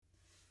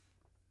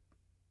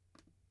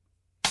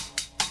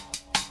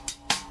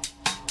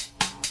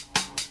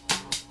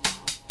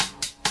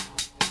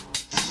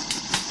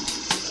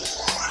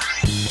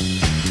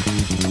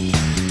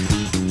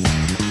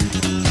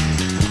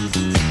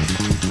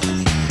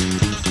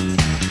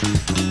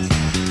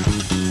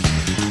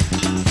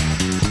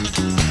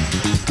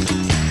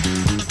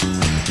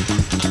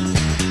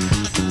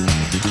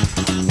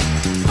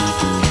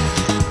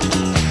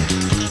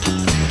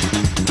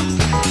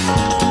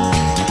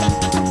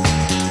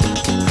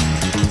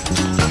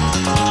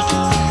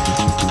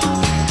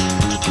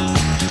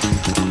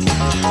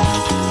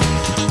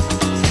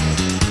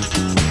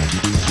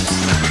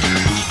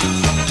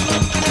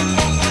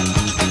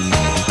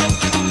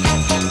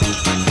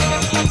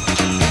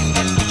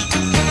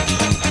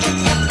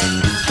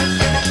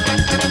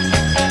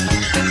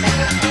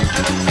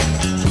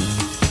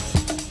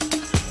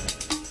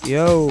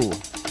Yo,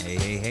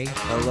 Hey.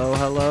 hello,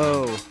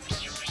 hello.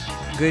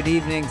 Good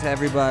evening to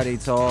everybody,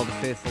 to all the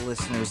faithful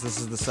listeners. This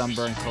is the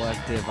Sunburn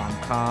Collective. I'm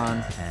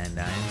Khan, And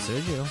I am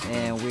Sergio.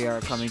 and we are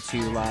coming to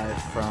you live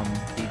from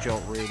the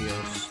Jolt Radio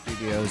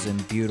Studios in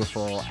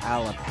beautiful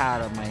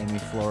Allapattah, Miami,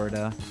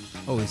 Florida.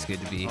 Always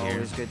good to be here.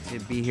 Always good to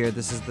be here.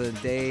 This is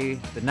the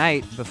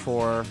night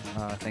before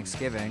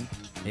Thanksgiving,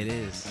 It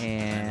is.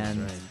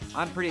 and That is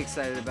right. I'm pretty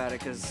excited about it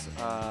because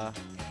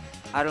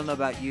I don't know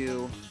about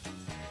you,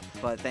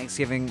 but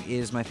Thanksgiving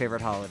is my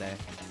favorite holiday.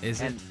 Is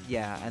it? And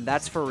yeah, and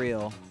that's for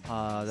real. Is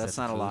That's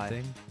that not a food lie.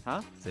 Thing?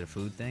 Huh? Is it a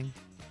food thing?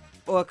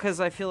 Well, because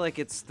I feel like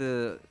it's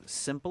the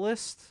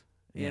simplest.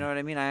 You Yeah. know what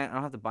I mean? I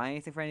don't have to buy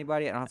anything for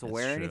anybody. I don't have to That's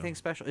wear true. anything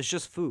special. It's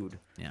just food.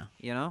 Yeah.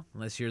 You know?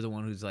 Unless you're the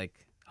one who's like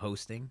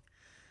hosting.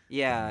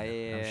 Yeah, then,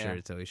 yeah. I'm yeah. sure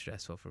it's always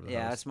stressful for the Yeah,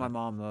 host, that's my but-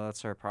 mom though.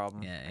 That's her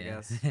problem. Yeah, I yeah.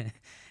 guess. It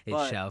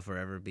But- shall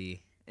forever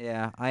be.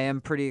 Yeah, I am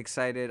pretty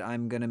excited.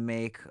 I'm gonna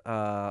make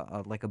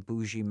like a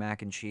bougie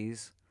mac and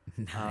cheese.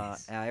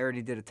 Nice. I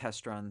already did a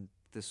test run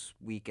this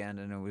weekend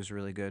and it was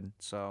really good.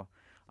 So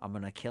I'm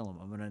gonna kill them.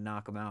 I'm gonna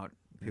knock them out.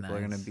 People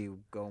are gonna Nice. be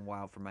going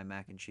wild for my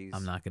mac and cheese.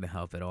 I'm not gonna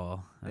help at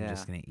all. I'm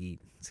just Yeah. gonna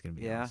eat. It's gonna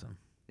be Yeah? awesome.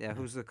 Yeah,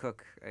 who's the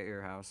cook at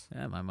your house?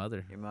 Yeah, my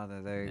mother. Your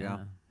mother. There you go.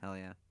 Yeah. Hell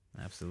yeah.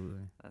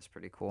 Absolutely. That's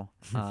pretty cool.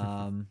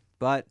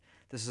 But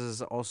this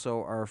is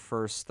also our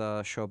first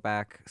show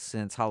back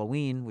since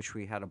Halloween, which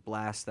we had a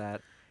blast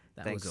at.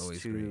 That thanks was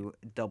always to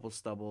Double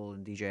Stubble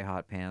and DJ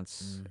Hot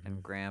Pants and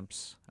Mhm.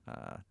 Gramps.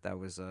 That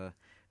was a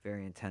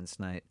very intense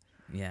night.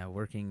 great. Yeah,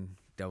 working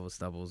double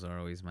stubbles are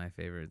always my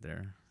favorite.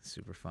 They're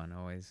super fun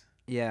always.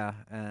 Yeah,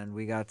 and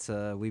we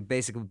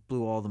basically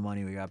blew all the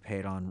money we got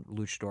paid on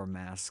luchador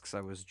masks. I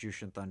was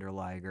Jushin Thunder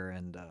Liger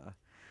and That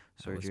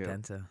was Sergio.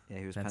 Penta. Yeah,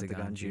 he was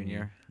Pentagon Pentagon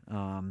Jr..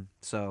 Jr.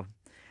 So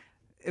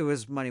it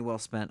was money well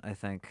spent, I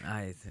think.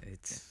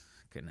 It's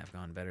couldn't have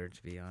gone better,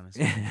 to be honest.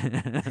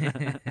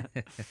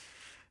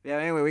 Yeah,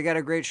 anyway, we got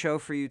a great show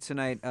for you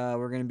tonight.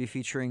 We're going to be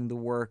featuring the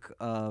work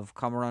of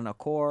Kamuran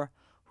Akkor,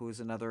 who is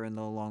another in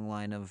the long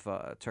line of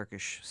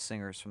Turkish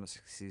singers from the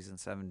 60s and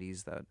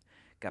 70s that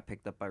got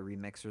picked up by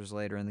remixers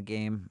later in the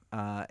game,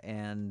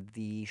 and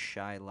the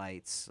Shy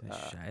Lights.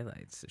 The Shy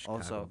Lights, the Chicago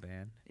also-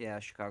 band. Yeah,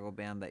 Chicago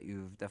band that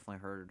you've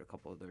definitely heard a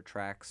couple of their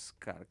tracks,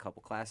 got a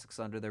couple classics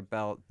under their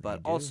belt,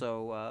 but do.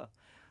 also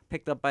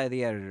picked up by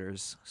the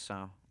editors.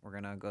 So we're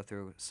going to go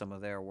through some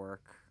of their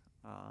work.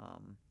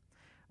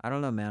 I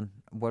don't know, man.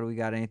 What do we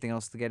got? Anything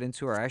else to get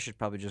into? Or I should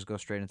probably just go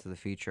straight into the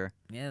feature.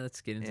 Yeah,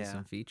 let's get into Yeah.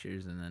 some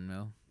features and then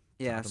we'll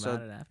Yeah, talk so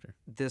about it after.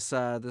 this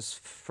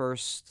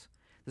first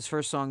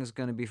song is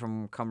going to be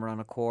from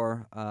Kamuran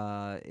Akkor.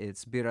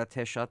 It's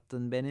Birate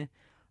Shattın Beni.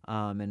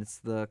 And it's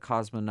the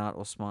Cosmonaut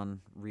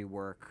Osman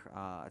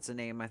rework. It's a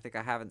name I think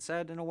I haven't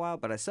said in a while,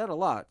 but I said a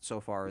lot so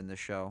far in this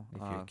show.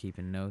 If you're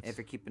keeping notes. If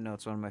you're keeping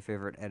notes, one of my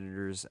favorite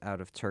editors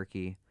out of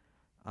Turkey.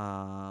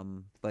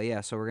 But yeah,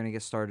 so we're going to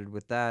get started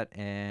with that,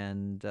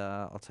 and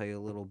I'll tell you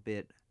a little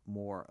bit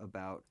more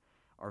about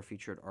our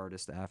featured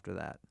artist after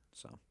that.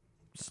 So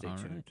stay All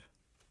tuned.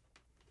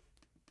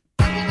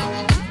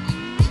 right.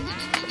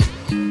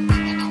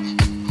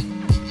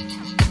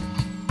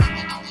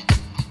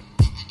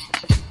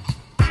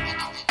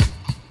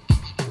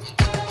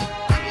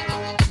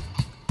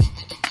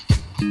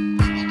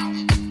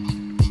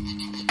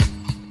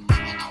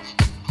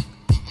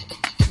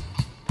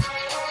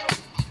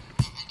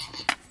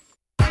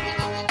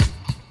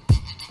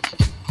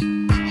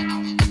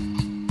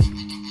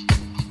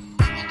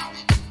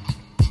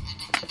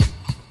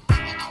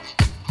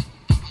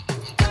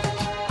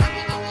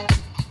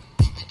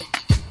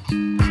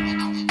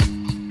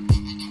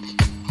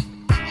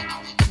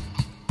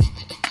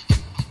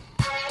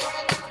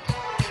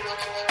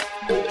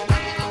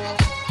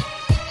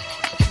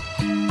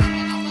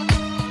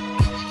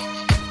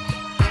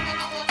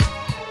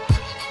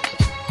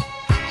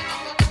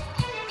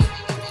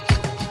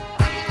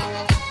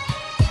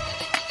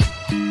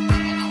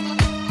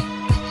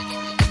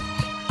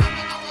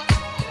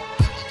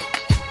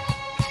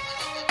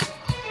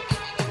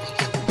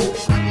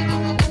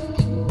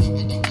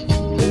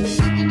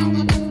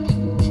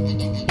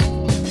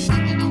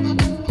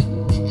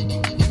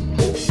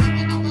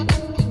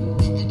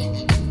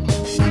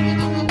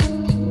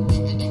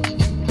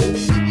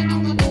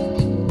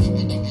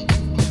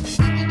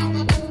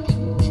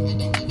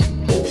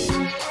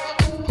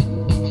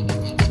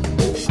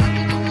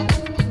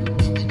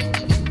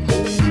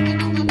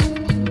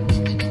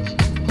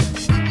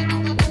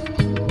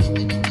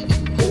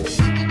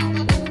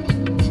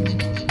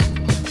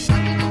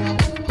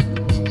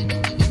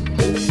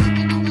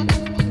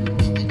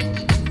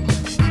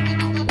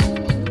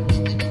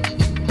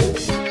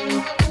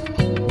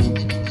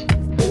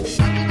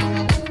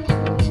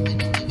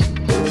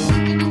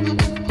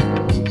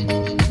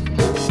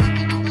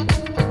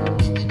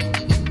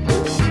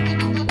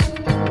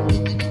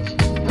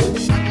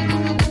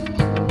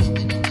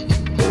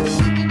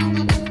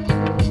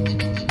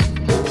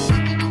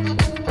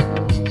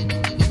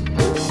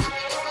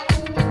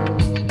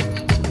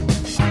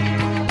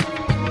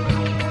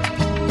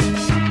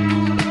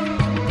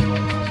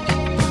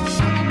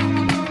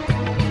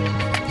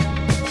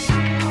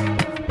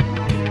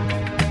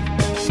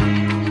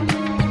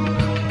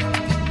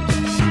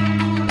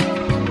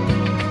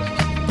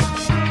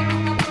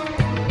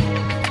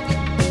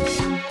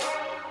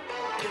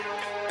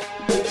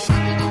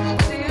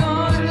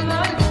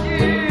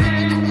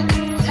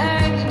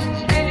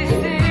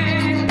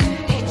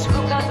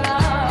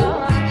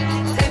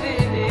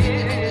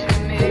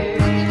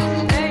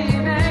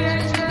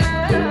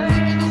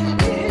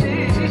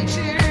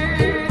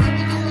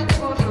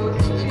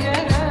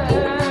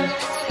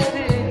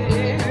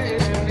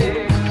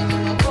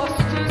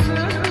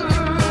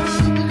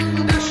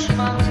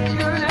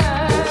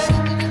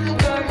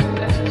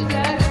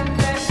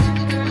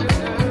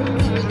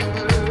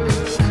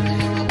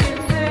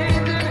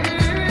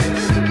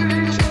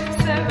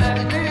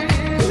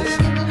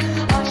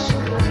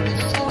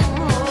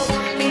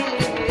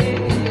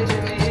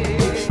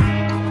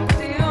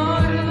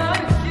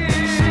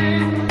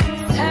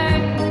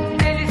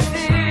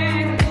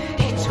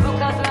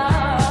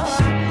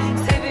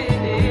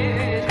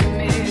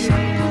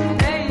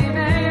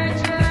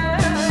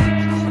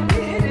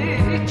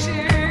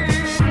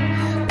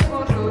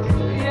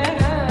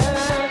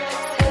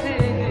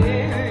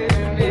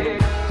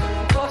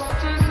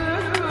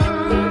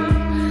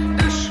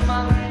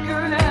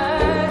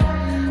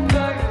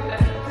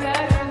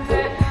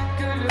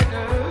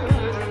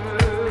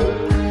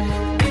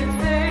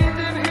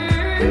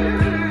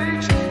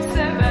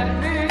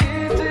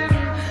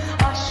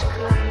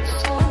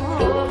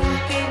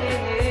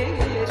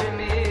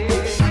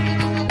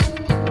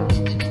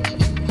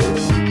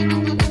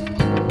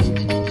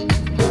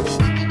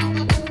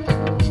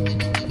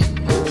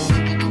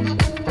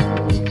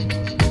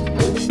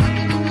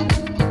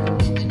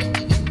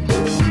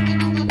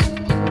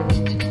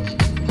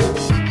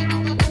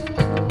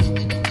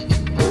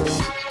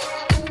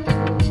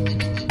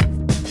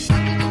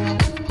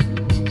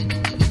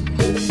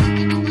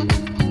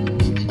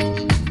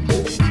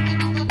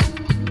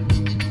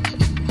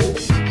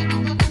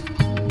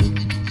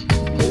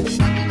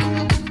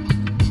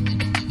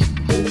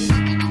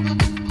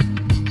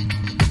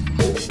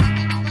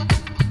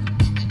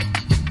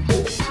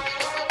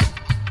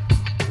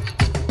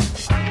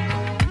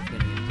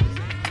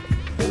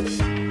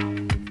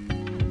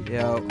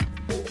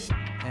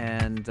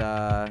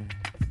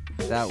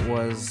 That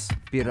was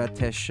Bir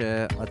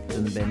Ateşe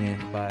Attın Beni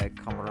by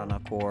Kamuran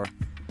Akkor,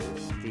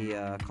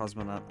 the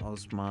Cosmonaut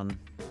Osman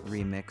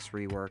remix,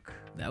 rework.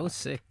 That was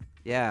sick.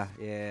 Yeah.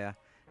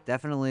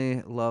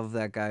 Definitely love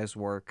that guy's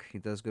work. He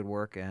does good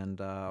work,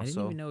 and I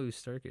didn't even know he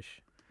was Turkish.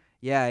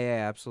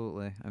 Yeah,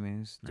 absolutely. I mean,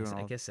 he's doing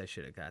I guess I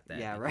should have got that.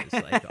 Yeah, because,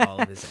 right. like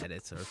all of his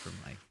edits are from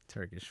like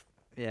Turkish.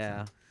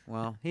 Yeah,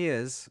 well, he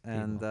is,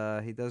 and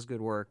he does good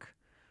work.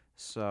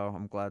 So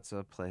I'm glad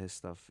to play his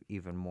stuff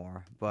even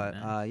more. But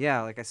Nice.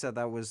 yeah, like I said,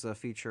 that was a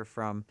feature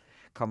from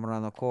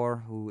Kamuran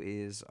Akkor, who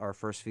is our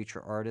first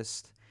feature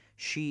artist.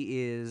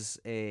 She is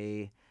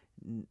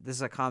this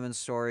is a common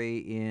story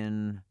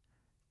in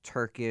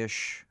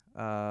Turkish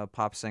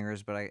pop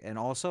singers, and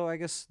also I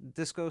guess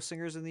disco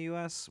singers in the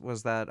U.S.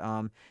 was that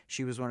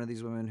she was one of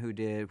these women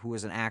who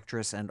was an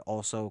actress and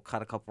also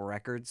cut a couple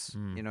records.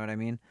 You know what I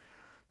mean?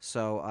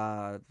 So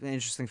the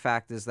interesting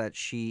fact is that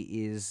she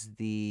is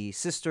the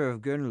sister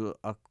of Gönül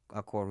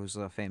Akkor, who's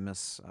a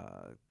famous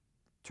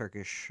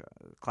Turkish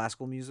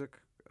classical music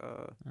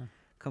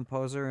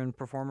composer and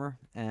performer.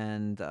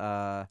 And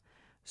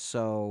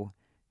so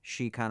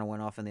she kind of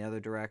went off in the other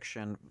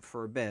direction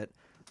for a bit.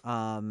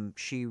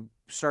 She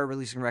started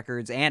releasing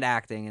records and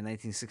acting in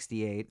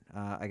 1968.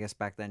 I guess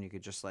back then you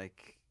could just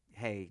like,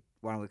 hey,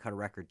 why don't we cut a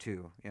record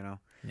too, you know?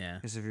 Yeah.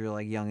 Because if you're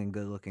like young and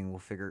good looking,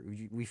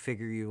 we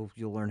figure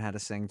you'll learn how to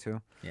sing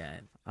too. Yeah.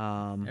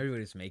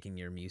 Everybody's making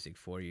your music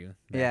for you.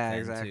 back Yeah, then,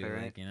 exactly, too.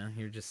 right. Like,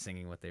 you're just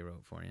singing what they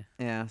wrote for you.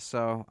 Yeah,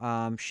 so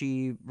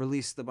she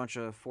released a bunch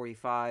of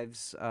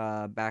 45s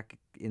back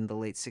in the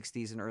late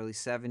 60s and early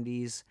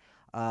 70s.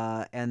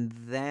 And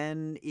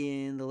then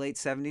in the late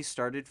 70s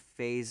started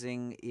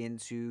phasing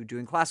into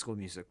doing classical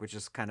music, which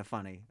is kind of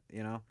funny,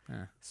 you know?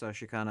 Huh. So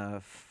she kind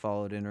of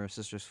followed in her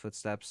sister's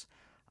footsteps.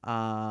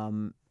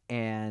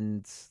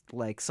 And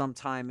like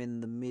sometime in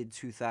the mid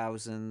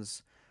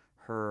 2000s,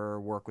 her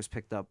work was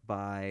picked up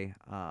by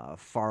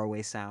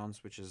Faraway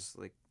Sounds, which is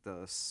like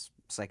the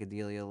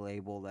psychedelia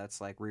label that's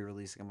like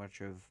re-releasing a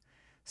bunch of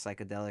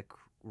psychedelic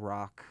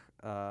rock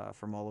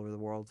from all over the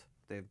world.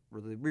 They've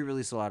really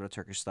re-released a lot of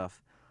Turkish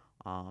stuff.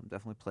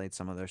 Definitely played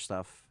some of their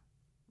stuff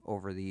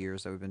over the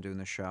years that we've been doing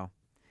this show.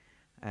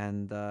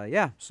 And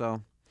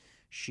so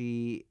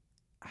she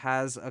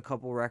has a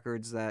couple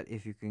records that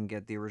if you can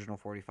get the original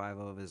 45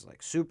 of is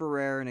like super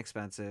rare and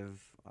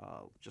expensive,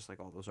 just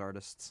like all those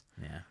artists.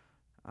 Yeah.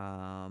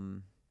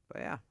 But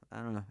yeah, I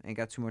don't know. Ain't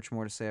got too much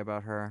more to say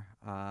about her.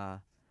 I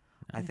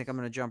think I'm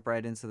gonna jump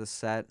right into the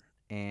set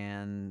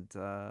and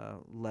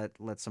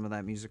let some of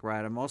that music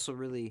ride. I'm also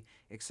really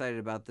excited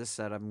about this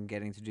set I'm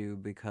getting to do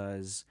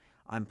because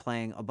I'm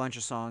playing a bunch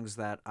of songs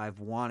that I've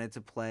wanted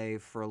to play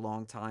for a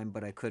long time,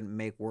 but I couldn't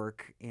make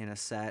work in a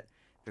set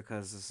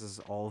because this is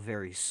all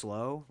very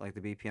slow. Like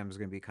the BPM is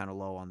going to be kind of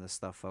low on this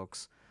stuff,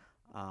 folks.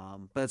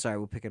 But it's all right.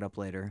 We'll pick it up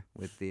later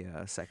with the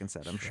second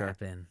set, I'm sure.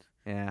 Trapping.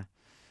 Yeah,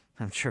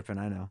 I'm tripping,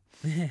 I know.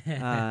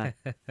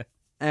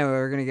 Anyway,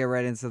 we're going to get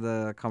right into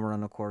the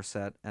Kamuran Akkor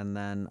set, and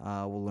then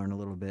we'll learn a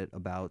little bit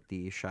about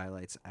the Shy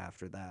Lights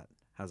after that.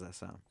 How's that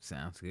sound?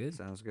 Sounds good.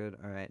 Sounds good.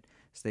 All right.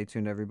 Stay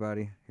tuned,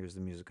 everybody. Here's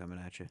the music coming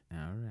at you.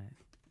 All right.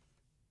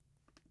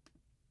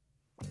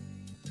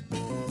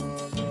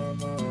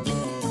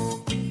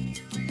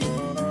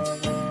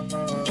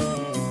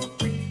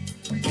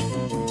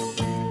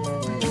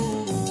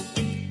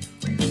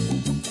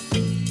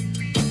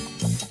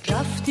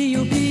 رفتی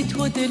و بی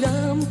تو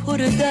دلم پر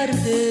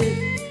درده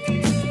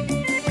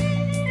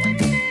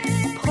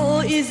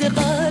پاییز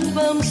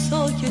قلبم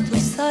ساکت و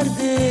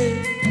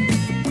سرده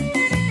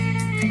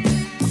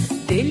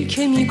دل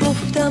که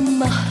میگفتم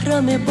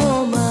محرم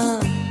با من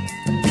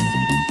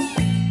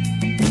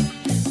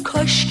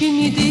کاشکی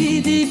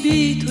میدیدی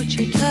بی تو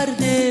چه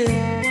کرده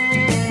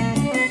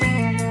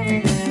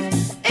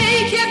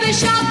ای که به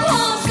شب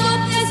ها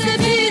صبح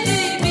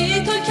زبیدی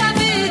بی تو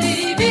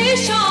کبیری بی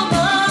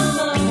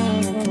شامم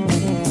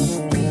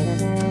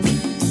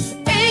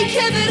ای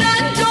که به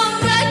رنجام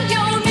رنگ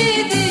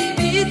امیدی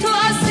بی تو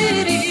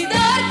اسیری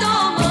در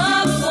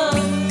دامم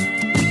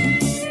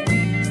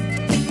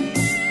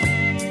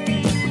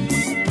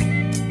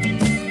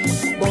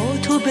با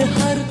تو به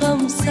هر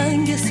غم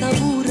سنگ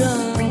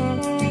صبورم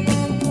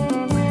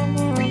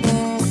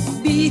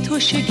بی تو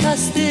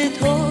شکست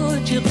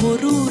تاج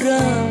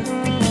غرورم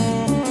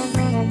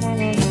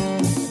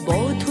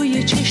با تو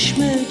یه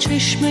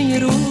چشمه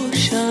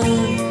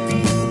روشن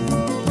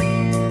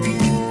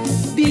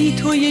بی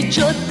تو یه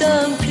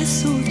جادم که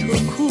سوت و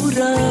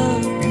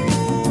کورم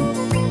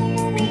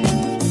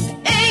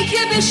ای که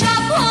به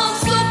شبها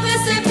صبح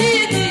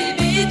سپیدی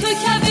بی تو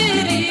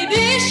کبیری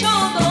بی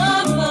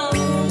شامم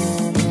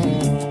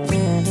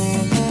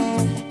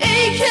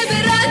ای که به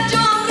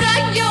رنجام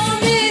رنگ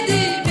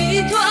امیدی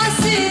بی تو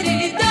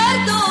اسیری در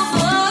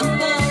دامم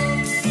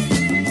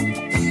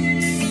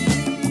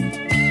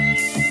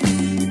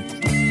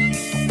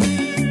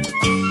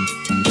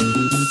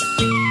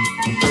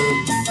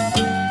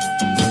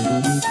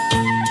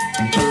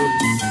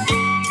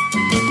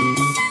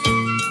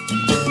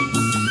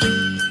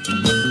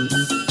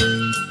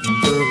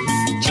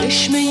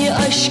چشمه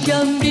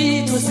اشکم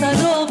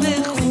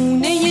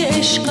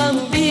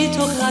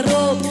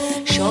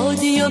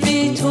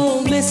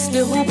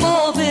مثل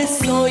حباب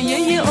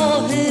سایه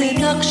آه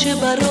نقش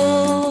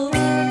برا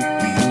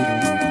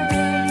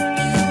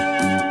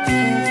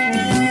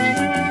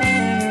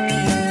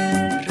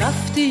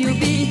رفتی و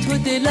بی تو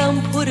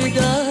دلم پر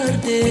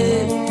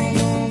درده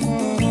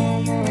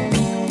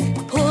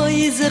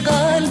پاییز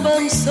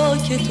قلبم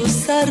ساکت و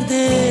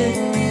سرده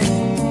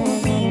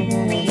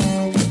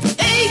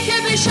ای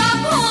که به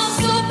شبها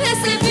صبح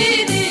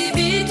سفیدی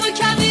بی تو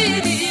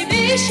کبیری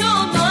بی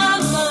شامم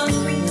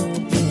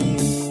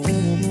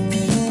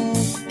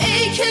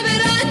ای که به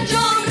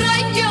رنجام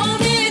رنگ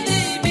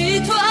امیدی بی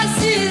تو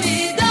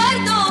اسیری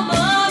در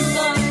دامم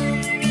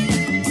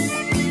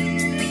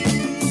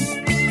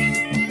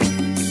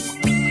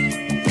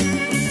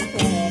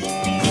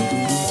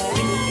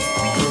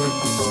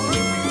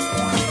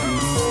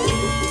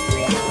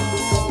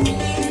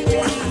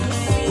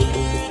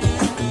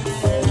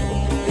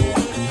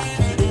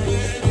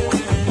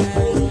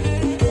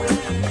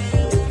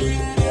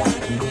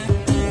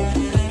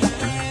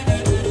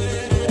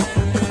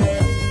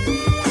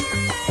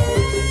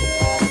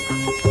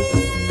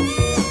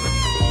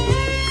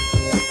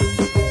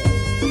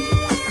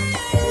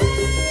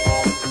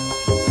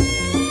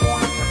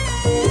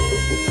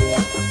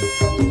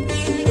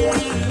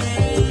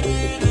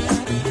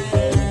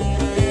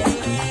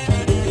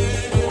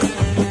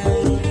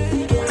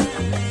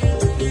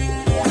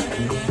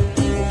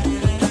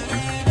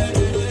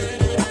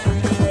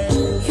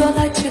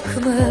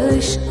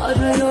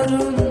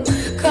arıyorum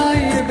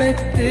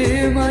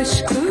kaybettim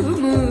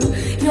aşkımı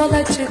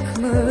yola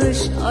çıkmış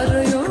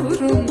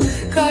arıyorum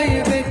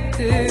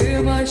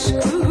kaybettim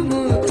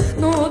aşkımı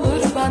ne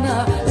olur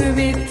bana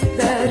ümit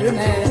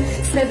verme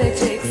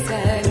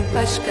seveceksen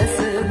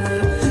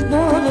başkasını ne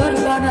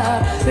olur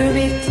bana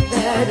ümit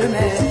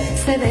verme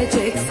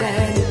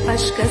seveceksen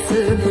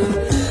başkasını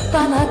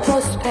bana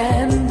toz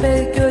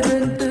pembe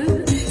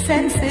göründü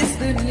sensiz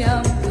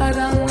dünyam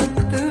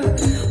karanlıktı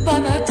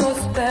bana toz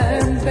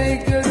pembe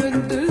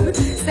göründü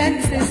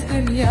sensiz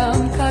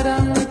dünyam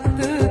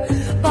karanlıktı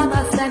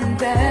bana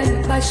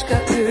senden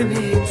başka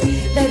ümit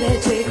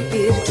verecek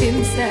bir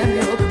kimsem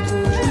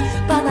yoktur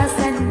bana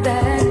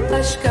senden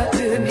başka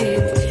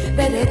ümit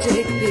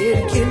verecek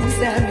bir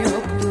kimsem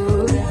yoktur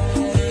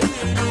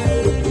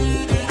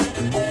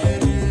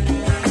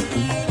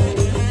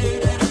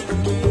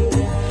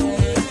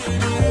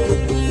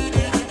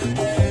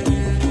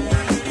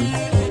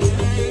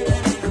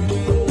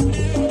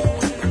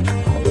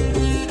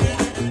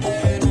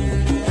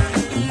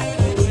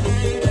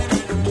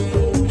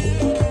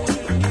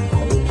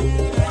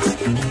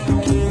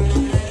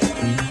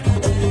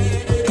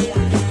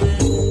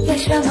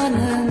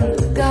Yaşamanın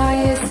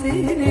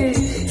gayesini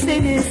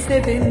seni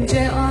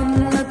sevince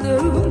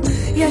anladım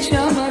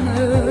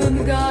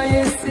Yaşamanın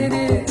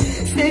gayesini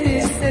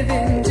seni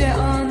sevince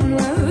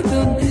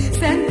anladım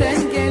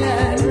Senden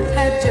gelen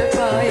her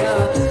cefaya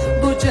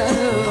bu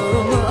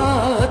canımı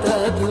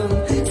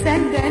adadım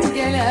Senden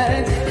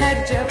gelen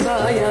her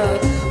cefaya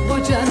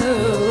bu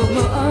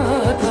canımı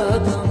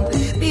adadım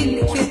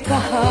Bil ki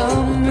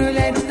tahammül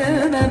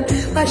edemem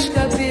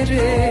başka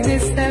birini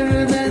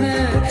sevmene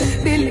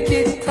Bil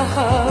ki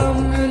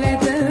tahammül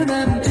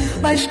edemem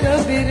başka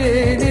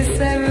birini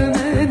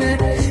sevmene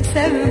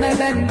Sevme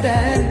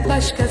benden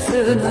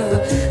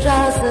başkasını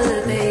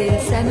razı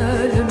değilsen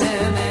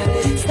ölmeme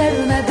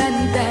Sevme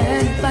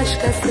benden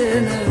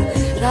başkasını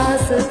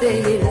razı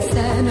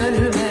değilsen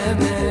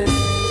ölmeme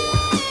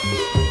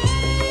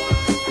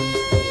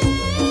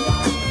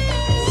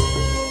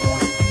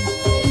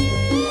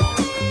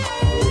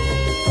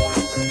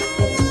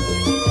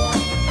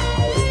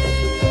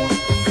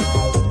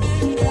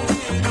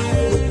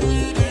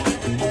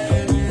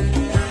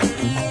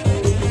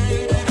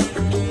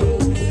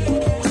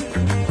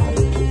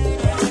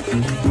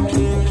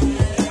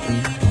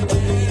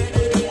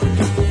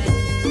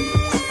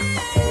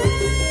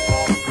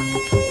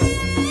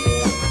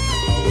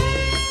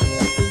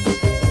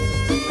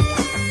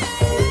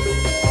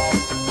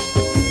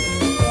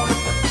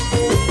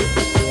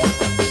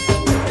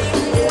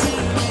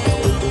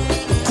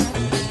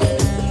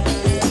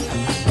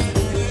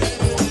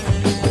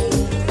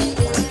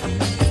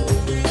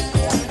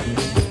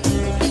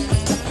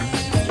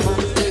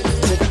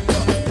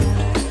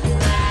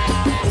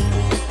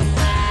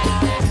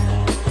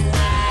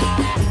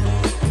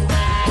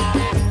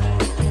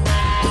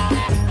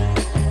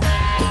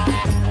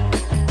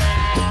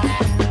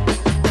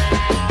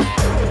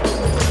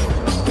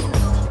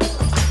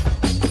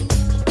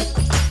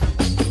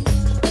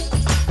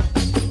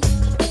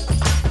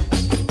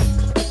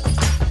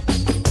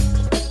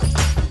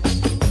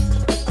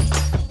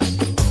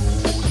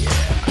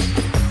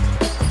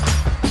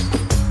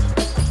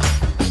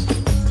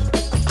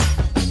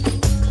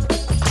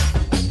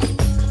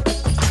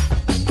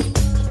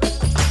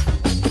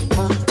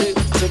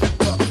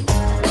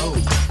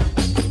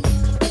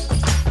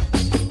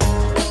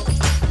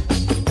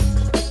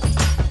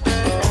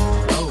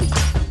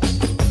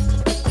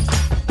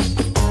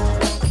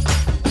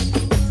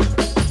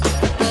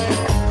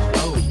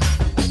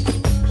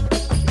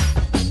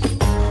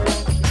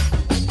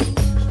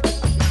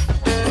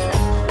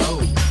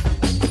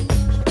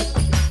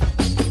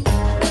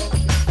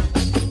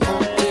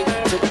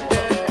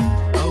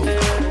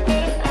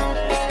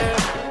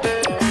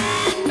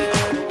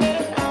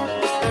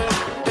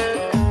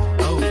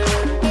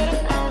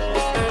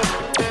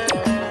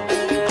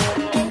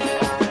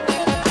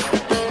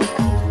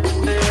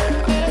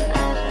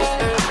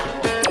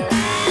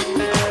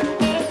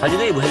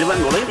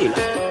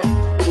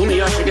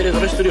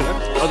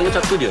خدمة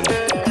استوديو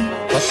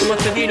خصم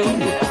التدين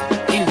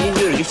إن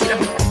جورج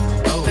سلام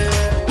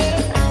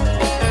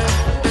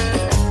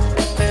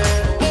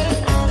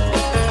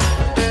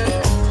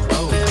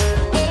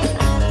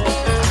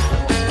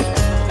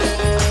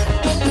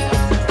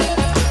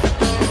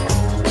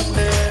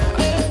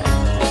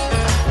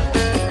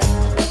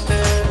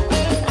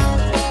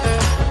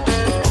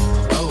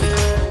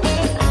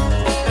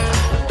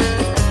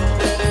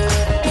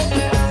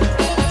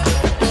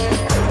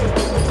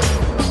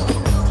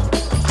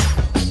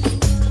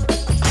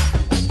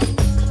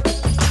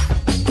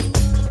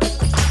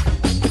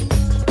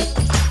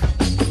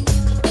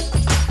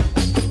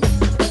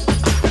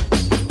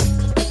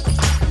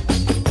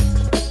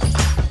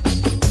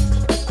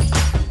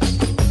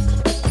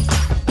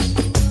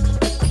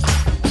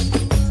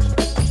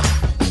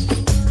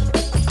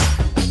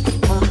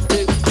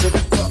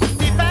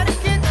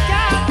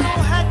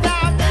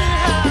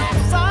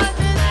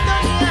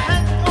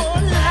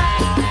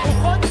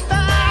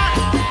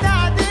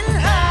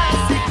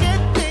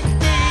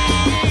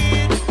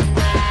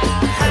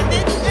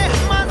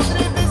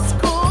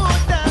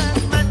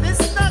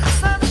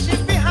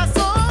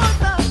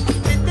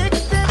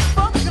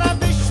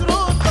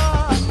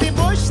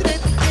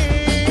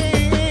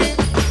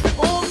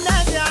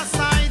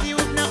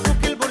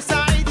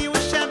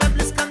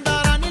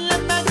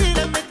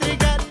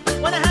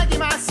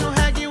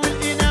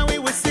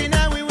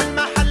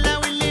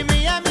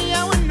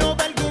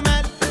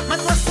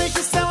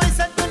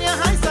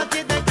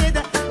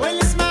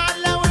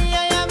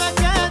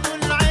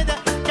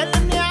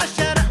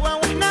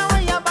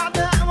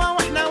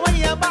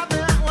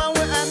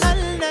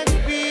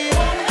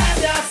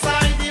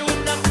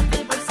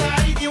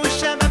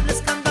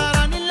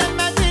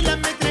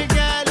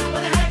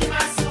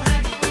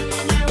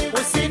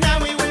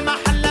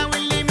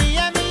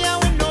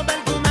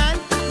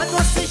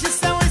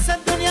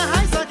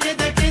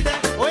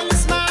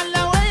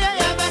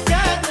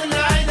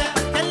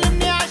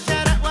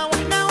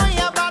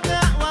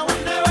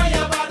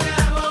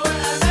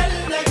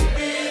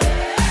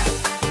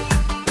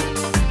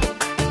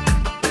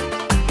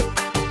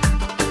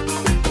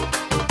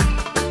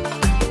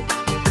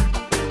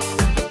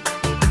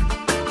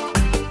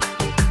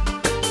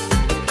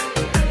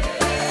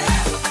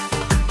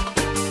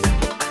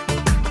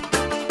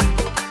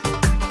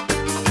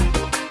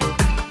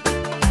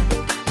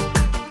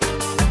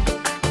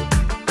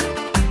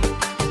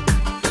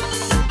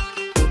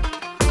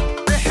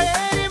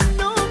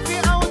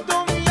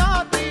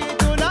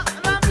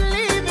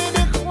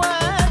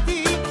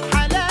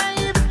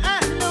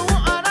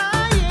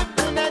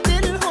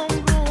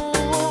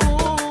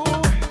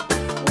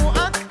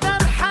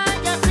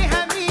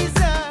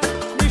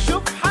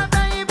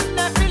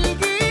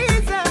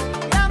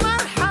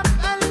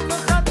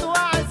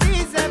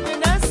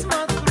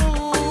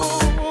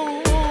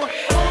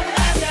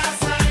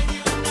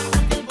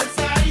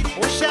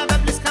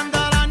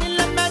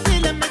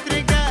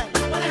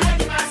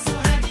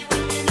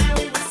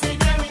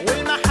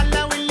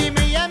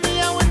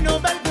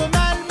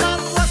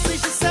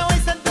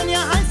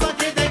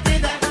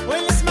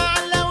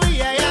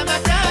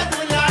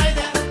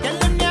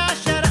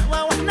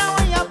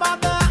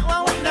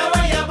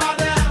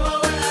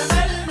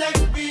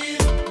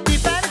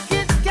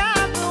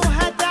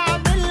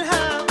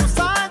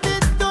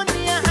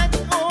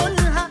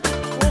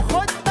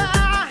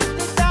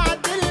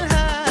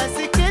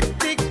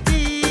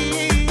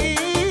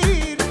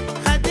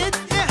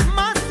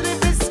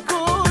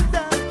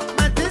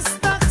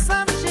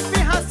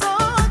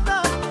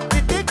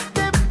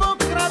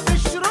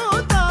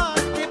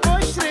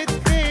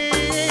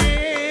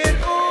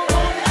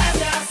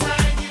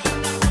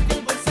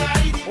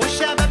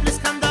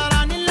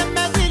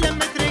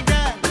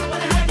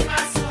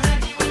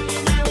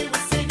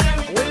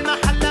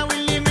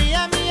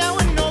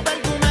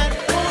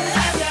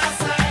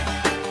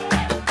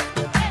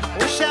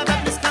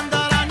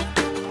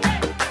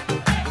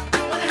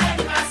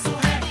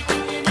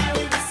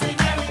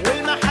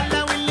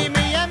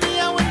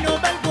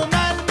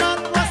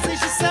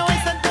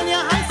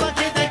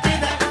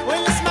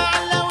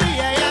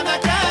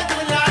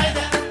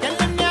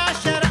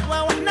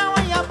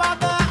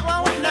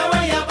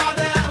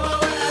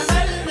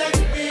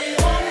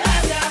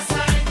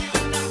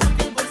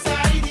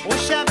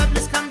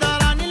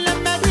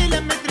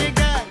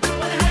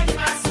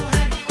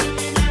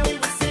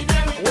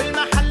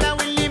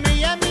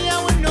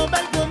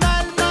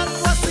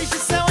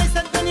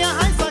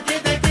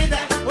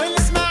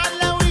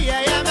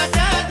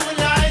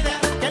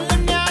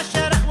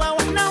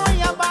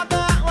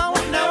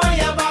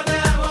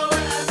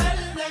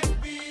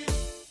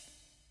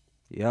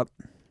Yep.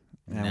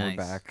 And Nice. we're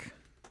back.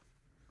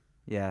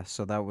 Yeah,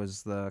 so that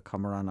was the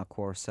Camarana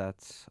core set.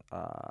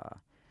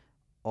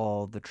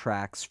 All the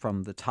tracks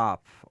from the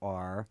top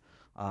are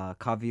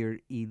Kavir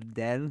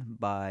İldel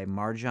by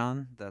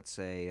Marjan. That's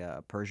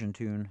a Persian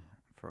tune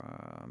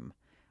from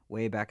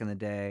way back in the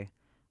day.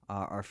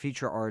 Our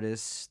feature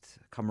artist,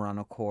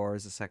 Camarana Core,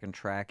 is the second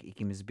track,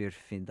 İkimiz Bir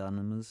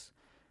Fidanımız.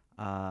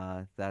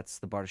 That's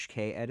the Barış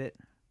K edit.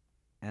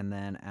 and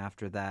then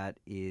after that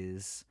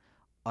is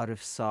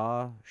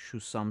Arifsa Şu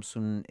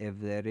Samsun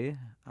Evleri.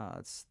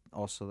 It's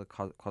also the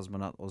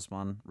Cosmonaut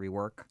Osman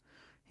rework.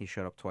 He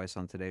showed up twice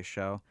on today's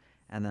show.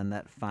 And then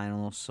that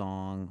final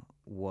song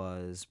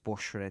was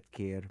Boshret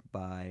Kir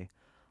by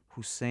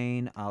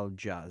Hussein Al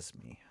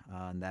Jazmi.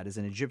 And that is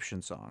an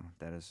Egyptian song.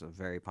 That is a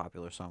very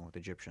popular song with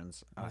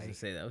Egyptians. I was going to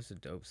say, that was a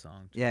dope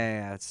song. Too.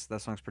 Yeah,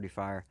 that song's pretty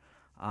fire.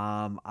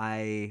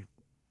 I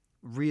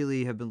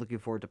really have been looking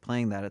forward to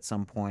playing that at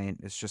some point.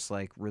 It's just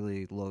like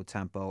really low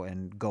tempo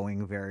and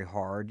going very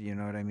hard, you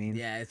know what I mean?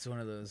 Yeah, it's one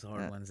of those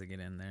hard ones to get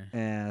in there.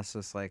 Yeah, so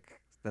it's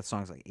like that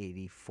song's like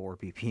 84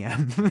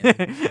 BPM.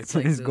 It's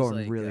like it's those, going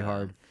like, really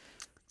hard.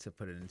 To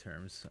put it in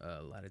terms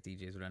a lot of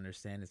DJs would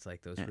understand, it's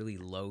like those really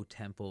low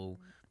tempo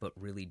but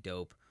really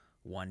dope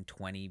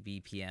 120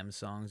 BPM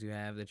songs you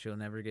have that you'll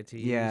never get to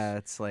use. Yeah,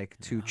 it's like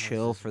too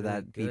chill for really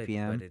that good,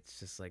 BPM. but it's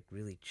just like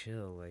really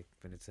chill, like,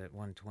 but it's at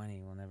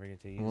 120. We'll never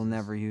get to use We'll this.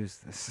 never use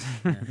this.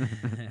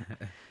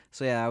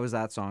 So yeah, that was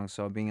that song.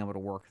 So being able to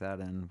work that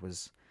in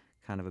was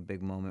kind of a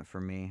big moment for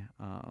me.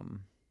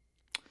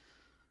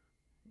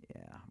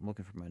 Yeah, I'm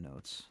looking for my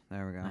notes.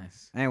 There we go.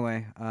 Nice.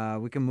 Anyway,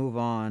 we can move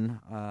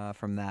on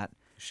from that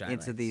Shy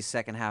into the Lights.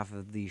 second half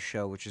of the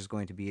show, which is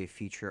going to be a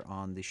feature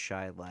on the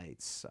Shy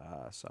Lights.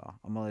 So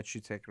I'm gonna let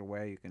you take it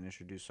away. You can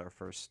introduce our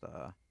first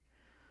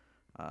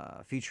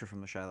feature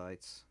from the Shy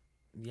Lights.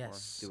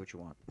 Yes. Or do what you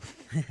want.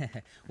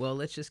 Well,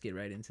 let's just get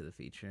right into the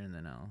feature, and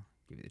then I'll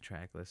give you the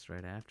track list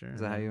right after. Is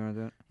that how you want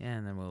to do it? Yeah,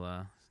 and then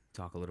we'll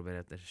talk a little bit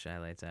at the Shy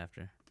Lights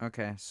after.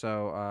 Okay,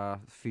 so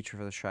feature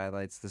for the Shy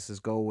Lights. This is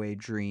 "Go Away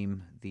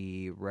Dream,"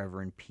 the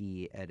Reverend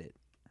P edit.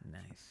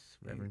 Nice.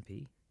 Reverend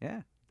P.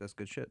 Yeah, that's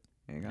good shit.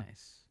 There you go.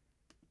 Nice.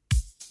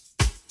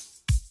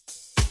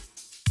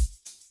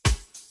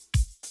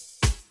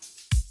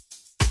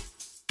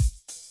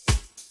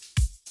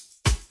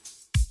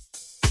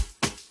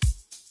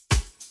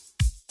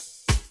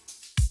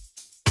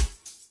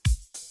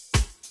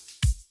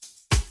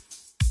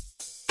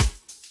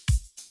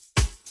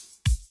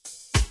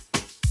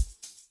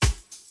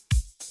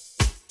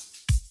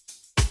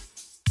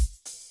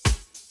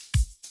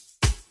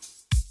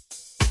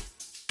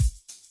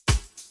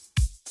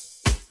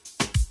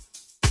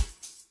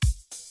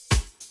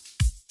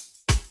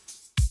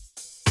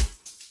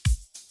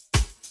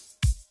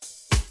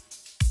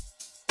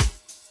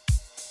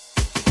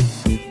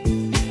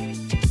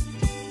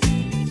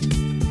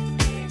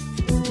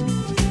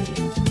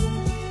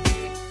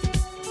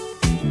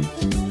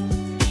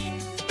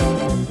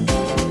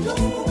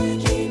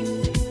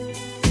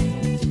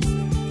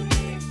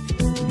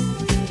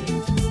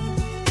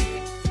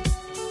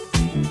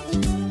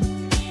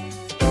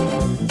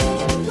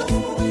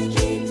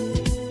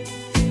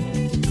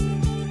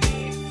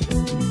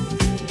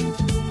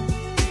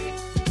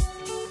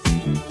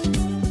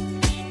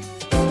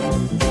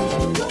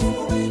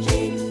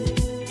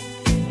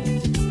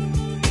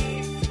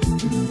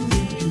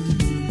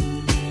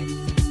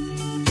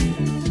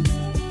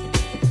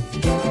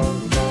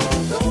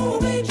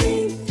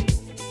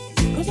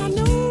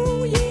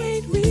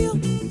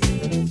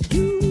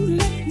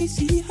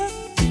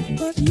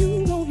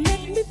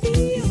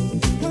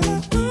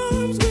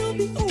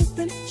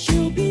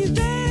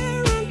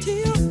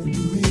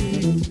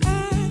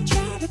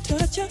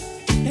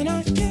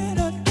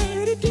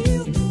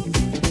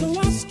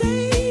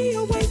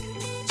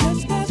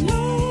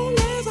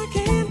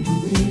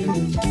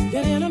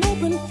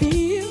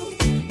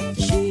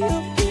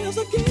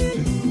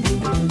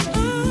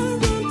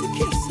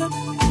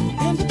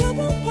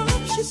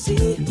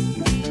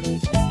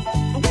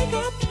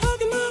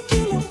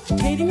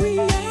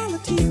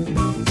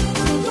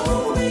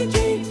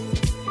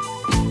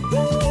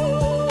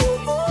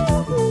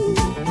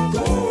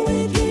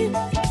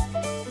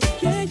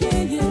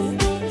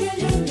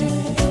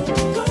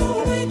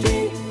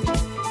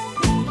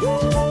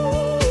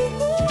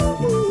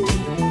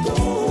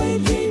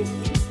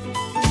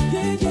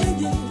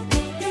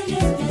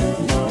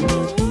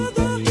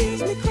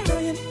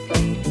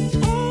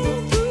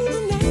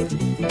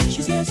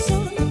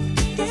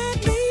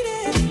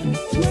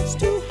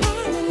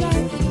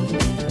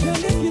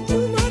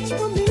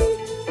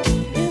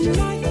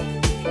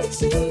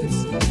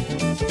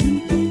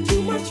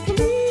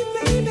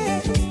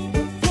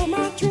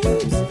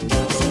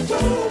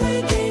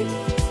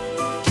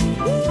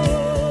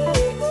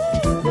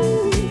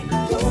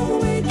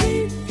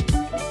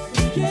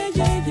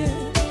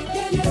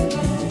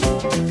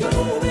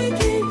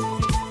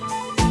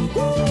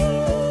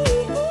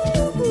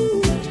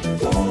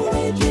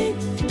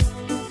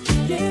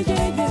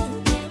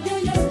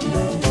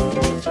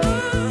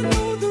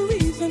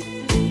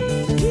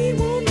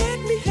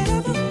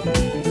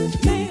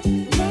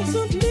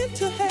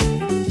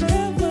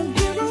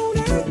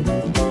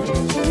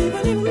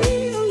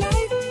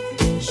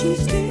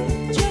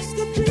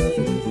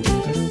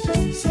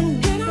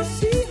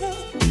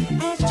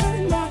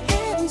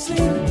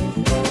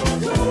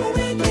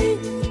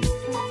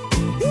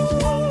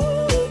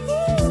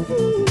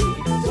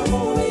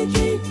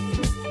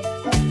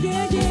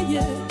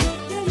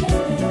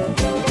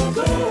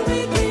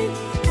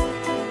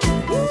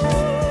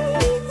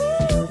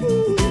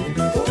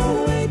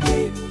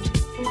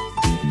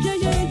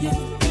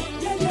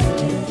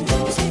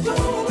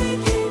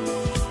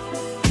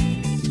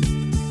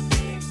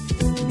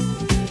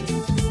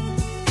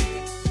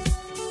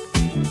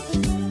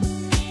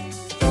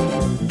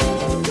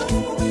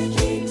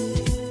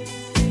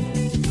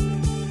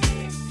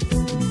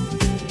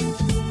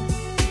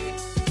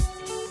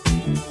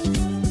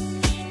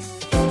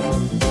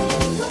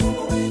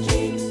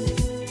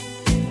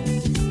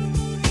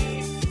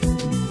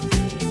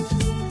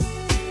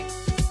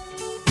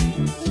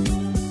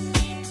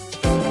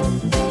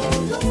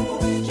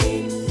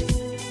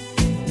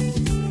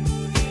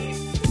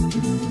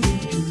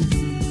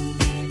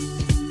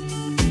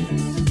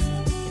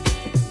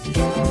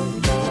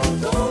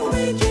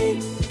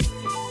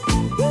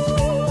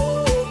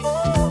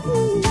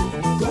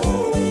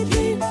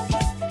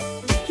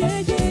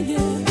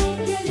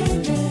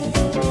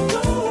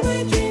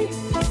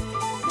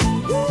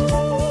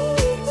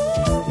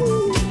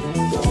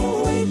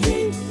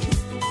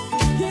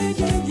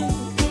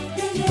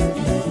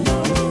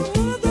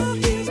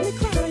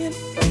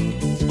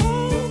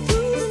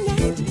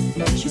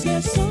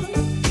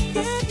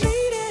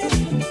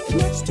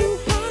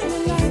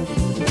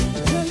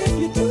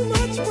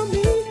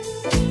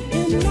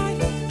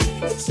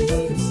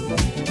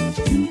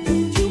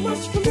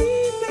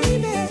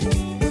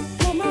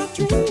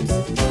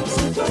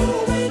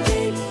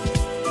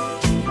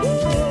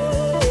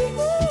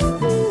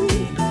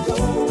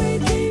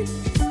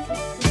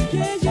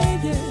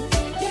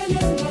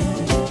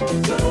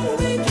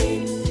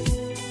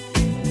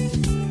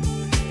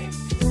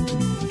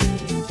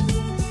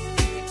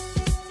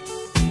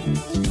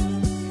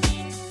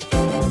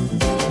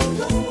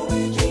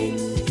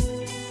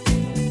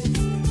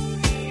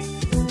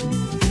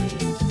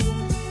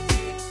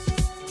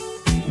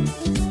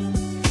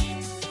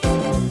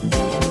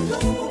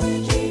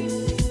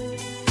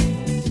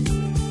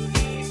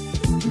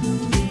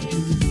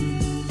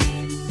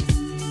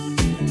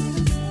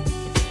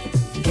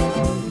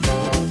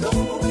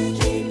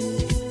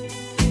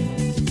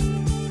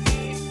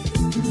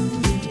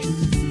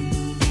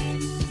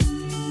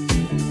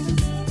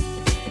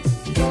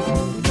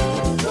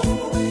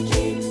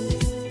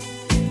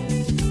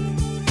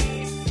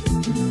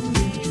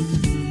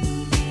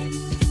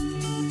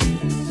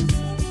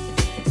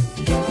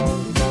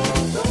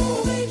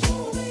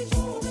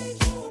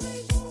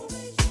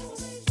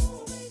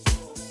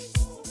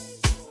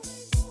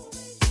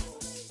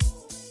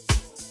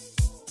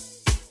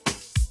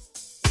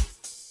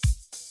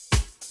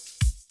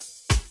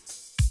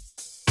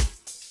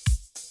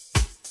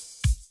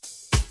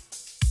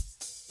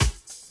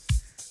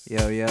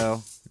 Yo,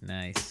 yo.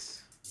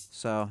 Nice.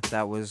 So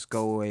that was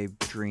Go Away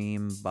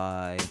Dream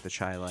by the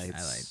Chai Lights.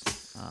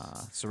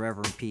 Highlights. It's a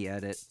Reverend P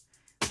edit.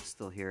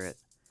 Still hear it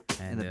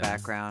in And, the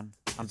background.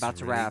 I'm it's about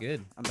to really rap.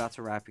 good. I'm about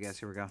to rap, you guys.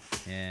 Here we go.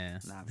 Yeah.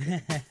 Nah,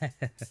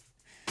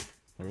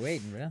 We're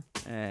waiting, bro.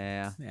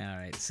 yeah. All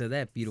right. So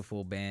that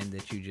beautiful band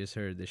that you just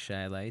heard, the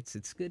Shy Lights,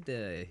 it's good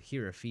to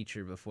hear a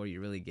feature before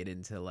you really get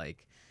into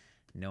like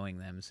knowing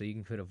them, so you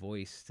can put a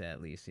voice to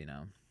at least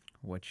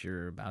what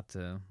you're about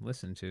to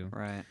listen to.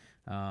 Right.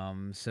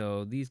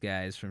 So these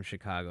guys from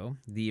Chicago,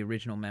 the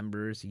original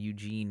members,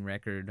 Eugene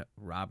Record,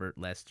 Robert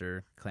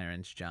Lester,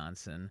 Clarence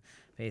Johnson.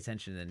 Pay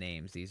attention to the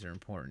names; these are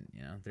important.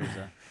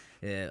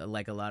 There's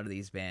like a lot of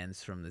these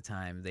bands from the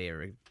time they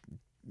are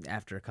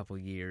after a couple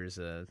years.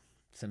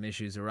 Some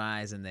issues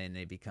arise, and then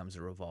it becomes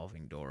a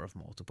revolving door of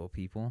multiple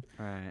people.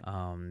 Right.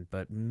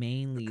 But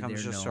mainly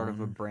Becomes they're just known, sort of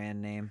a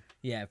brand name.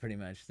 yeah, pretty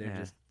much. They're Yeah.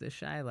 just the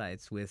Shy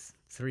Lights with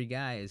three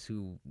guys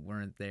who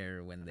weren't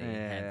there when they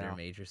had their Yeah.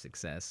 major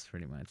success.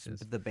 Pretty much,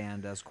 The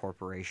band as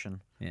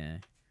corporation. yeah.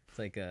 It's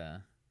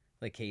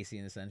like Casey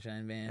and the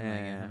Sunshine Band.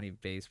 Yeah. How many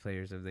bass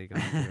players have they gone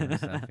through and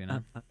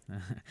stuff?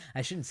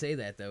 I shouldn't say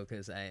that though,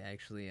 because I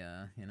actually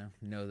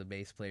know the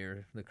bass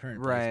player, the current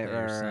Right, bass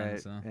player's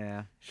right, son. right. So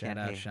Yeah. shout Can't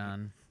out hate.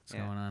 Sean. What's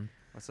Yeah. going on?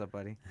 What's up,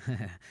 buddy?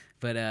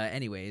 But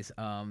anyways,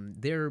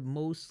 they're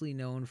mostly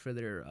known for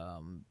their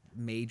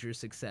major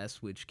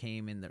success, which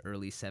came in the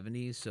early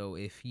 70s. So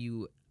if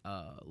you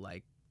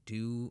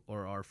do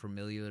or are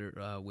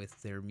familiar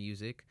with their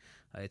music,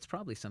 it's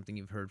probably something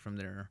you've heard from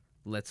their,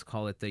 let's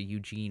call it the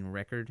Eugene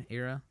Record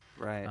era.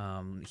 Right.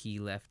 He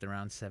left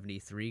around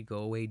 73. Go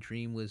Away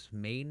Dream was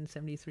made in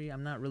 73.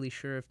 I'm not really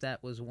sure if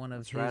that was one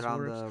of It's his right on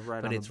works, the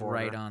right but on the it's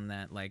right border. on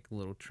that like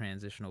little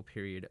transitional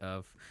period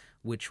of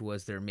which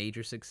was their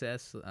major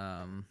success.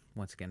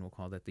 Once again, we'll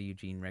call that the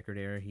Eugene Record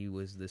era. He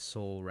was the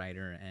sole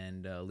writer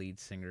and lead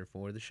singer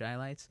for the Shy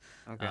Lights.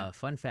 Okay.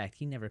 Fun fact,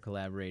 he never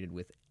collaborated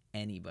with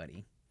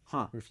anybody.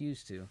 Huh.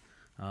 Refused to.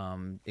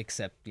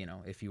 Except,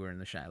 if you were in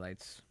the Shy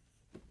Lights,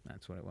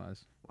 that's what it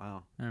was.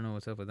 Wow. I don't know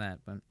what's up with that,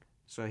 but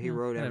So he Yeah,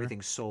 wrote whatever.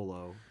 everything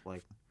solo,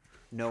 like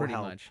no pretty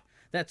help. much.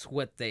 That's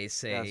what they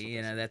say. That's what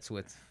they say. That's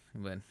what.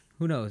 But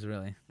who knows,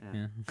 really?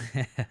 Yeah.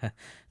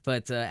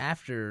 But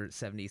after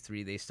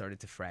 '73, they started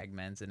to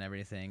fragment and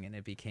everything, and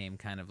it became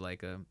kind of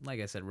like like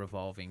I said,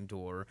 revolving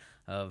door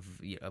of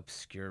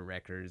obscure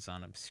records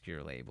on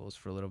obscure labels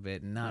for a little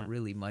bit, and not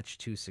really much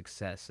to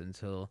success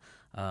until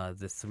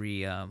the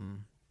three,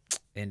 and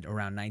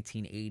around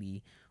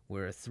 1980,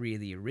 where three of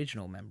the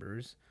original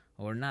members.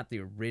 Or not the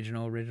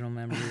original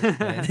members,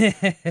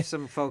 but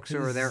Some folks who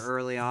were there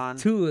early on.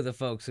 two of the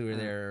folks who were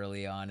there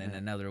early on, and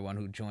another one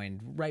who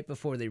joined right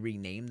before they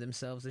renamed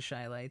themselves the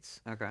Shy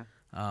Lights, Okay.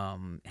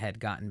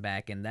 had gotten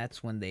back, and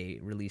that's when they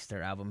released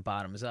their album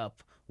Bottoms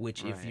Up,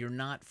 which if Right. you're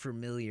not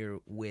familiar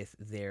with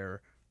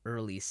their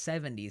early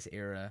 70s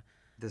era,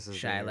 This is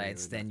Shy very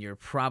Lights, evident. then you're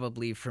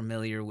probably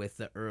familiar with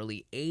the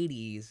early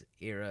 80s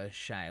era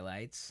Shy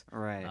Lights,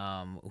 Right.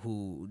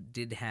 who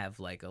did have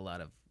like a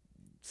lot of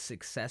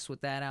success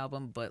with that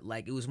album, but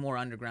like it was more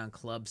underground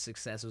club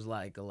success. It was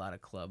like a lot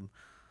of club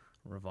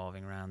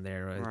revolving around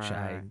there, which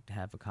I Right.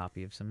 have a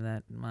copy of some of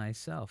that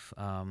myself.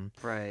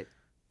 Right.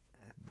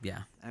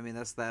 Yeah. I mean,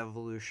 that's the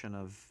evolution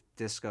of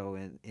disco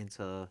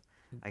into,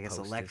 I guess,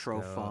 electro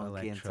Post-disco, funk,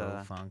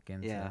 electro funk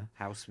into yeah,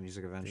 house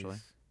music eventually.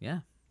 these- Yeah.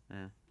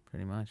 Yeah.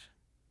 Pretty much.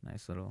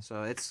 Nice little.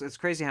 So it's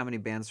crazy how many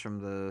bands from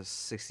the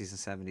 60s and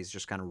 70s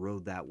just kind of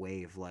rode that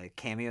wave. Like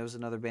Cameo's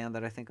another band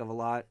that I think of a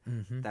lot.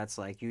 Mm-hmm. That's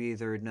like you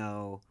either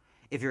know,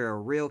 if you're a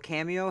real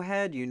Cameo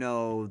head, you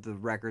know the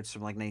records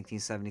from like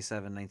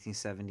 1977,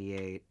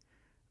 1978,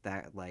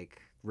 that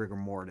like Rigor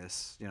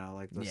Mortis, you know,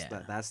 like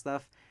Yeah. that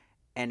stuff.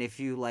 And if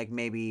you like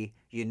maybe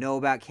you know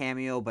about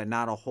Cameo but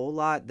not a whole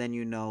lot, then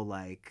you know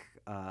like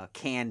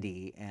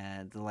Candy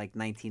and like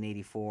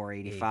 1984,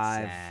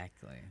 85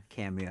 Exactly.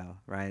 Cameo,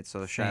 right?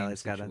 So Same Shy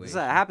Lights got this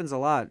situation. happens a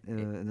lot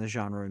in the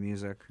genre of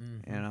music.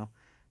 Mhm. You know,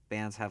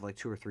 bands have like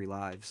 2 or 3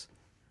 lives.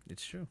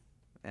 It's true.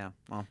 Yeah.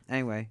 Well,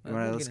 anyway, Well,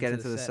 let's we'll get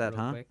into the set, real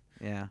huh? quick,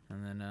 Yeah.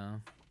 and then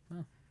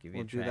well, give you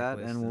We'll a do track that,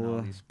 list and all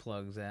we'll- these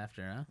plugs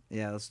after, huh?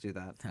 Yeah, let's do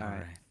that. All All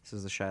right. right. This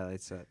is the Shy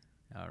Lights set.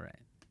 All right.